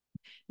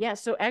 Yeah,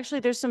 so actually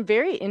there's some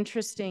very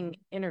interesting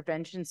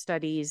intervention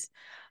studies.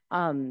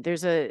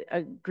 There's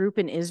a group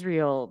in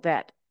Israel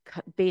that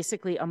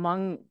basically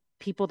among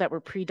people that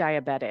were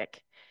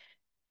pre-diabetic,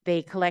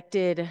 they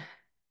collected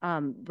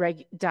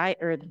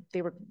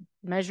they were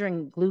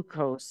measuring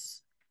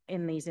glucose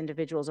in these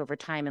individuals over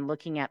time and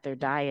looking at their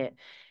diet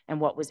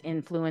and what was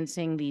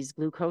influencing these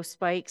glucose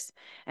spikes,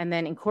 and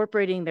then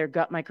incorporating their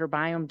gut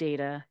microbiome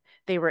data,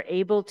 they were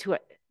able to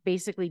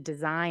basically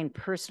design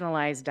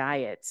personalized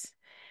diets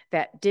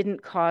that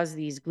didn't cause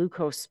these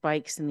glucose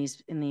spikes in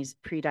these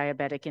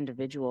pre-diabetic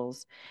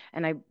individuals.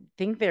 And I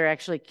think they're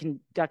actually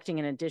conducting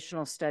an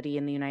additional study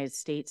in the United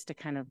States to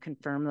kind of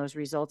confirm those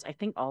results. I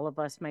think all of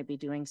us might be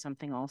doing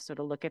something also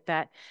to look at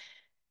that.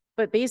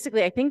 But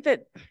basically, I think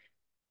that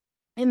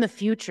in the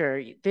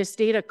future, this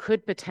data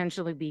could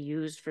potentially be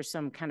used for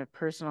some kind of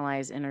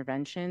personalized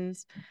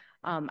interventions.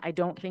 I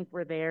don't think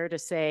we're there to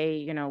say,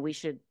 you know, we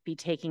should be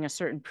taking a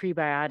certain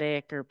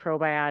prebiotic or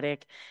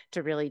probiotic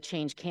to really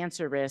change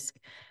cancer risk,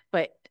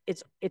 but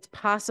it's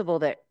possible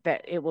that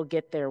it will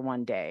get there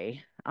one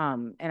day.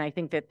 And I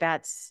think that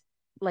that's,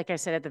 like I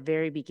said at the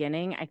very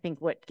beginning, I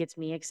think what gets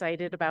me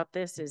excited about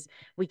this is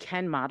we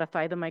can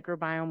modify the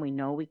microbiome. We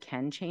know we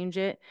can change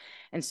it.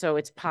 And so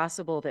it's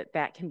possible that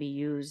that can be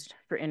used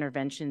for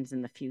interventions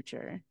in the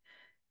future.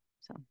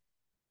 So.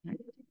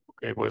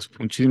 Ok, pues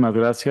muchísimas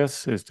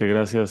gracias.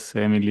 Gracias,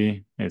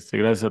 Emily.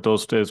 Gracias a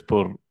todos ustedes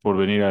por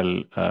venir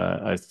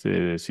a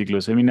este ciclo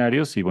de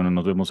seminarios y bueno,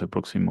 nos vemos el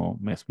próximo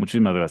mes.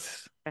 Muchísimas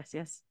gracias.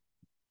 Gracias.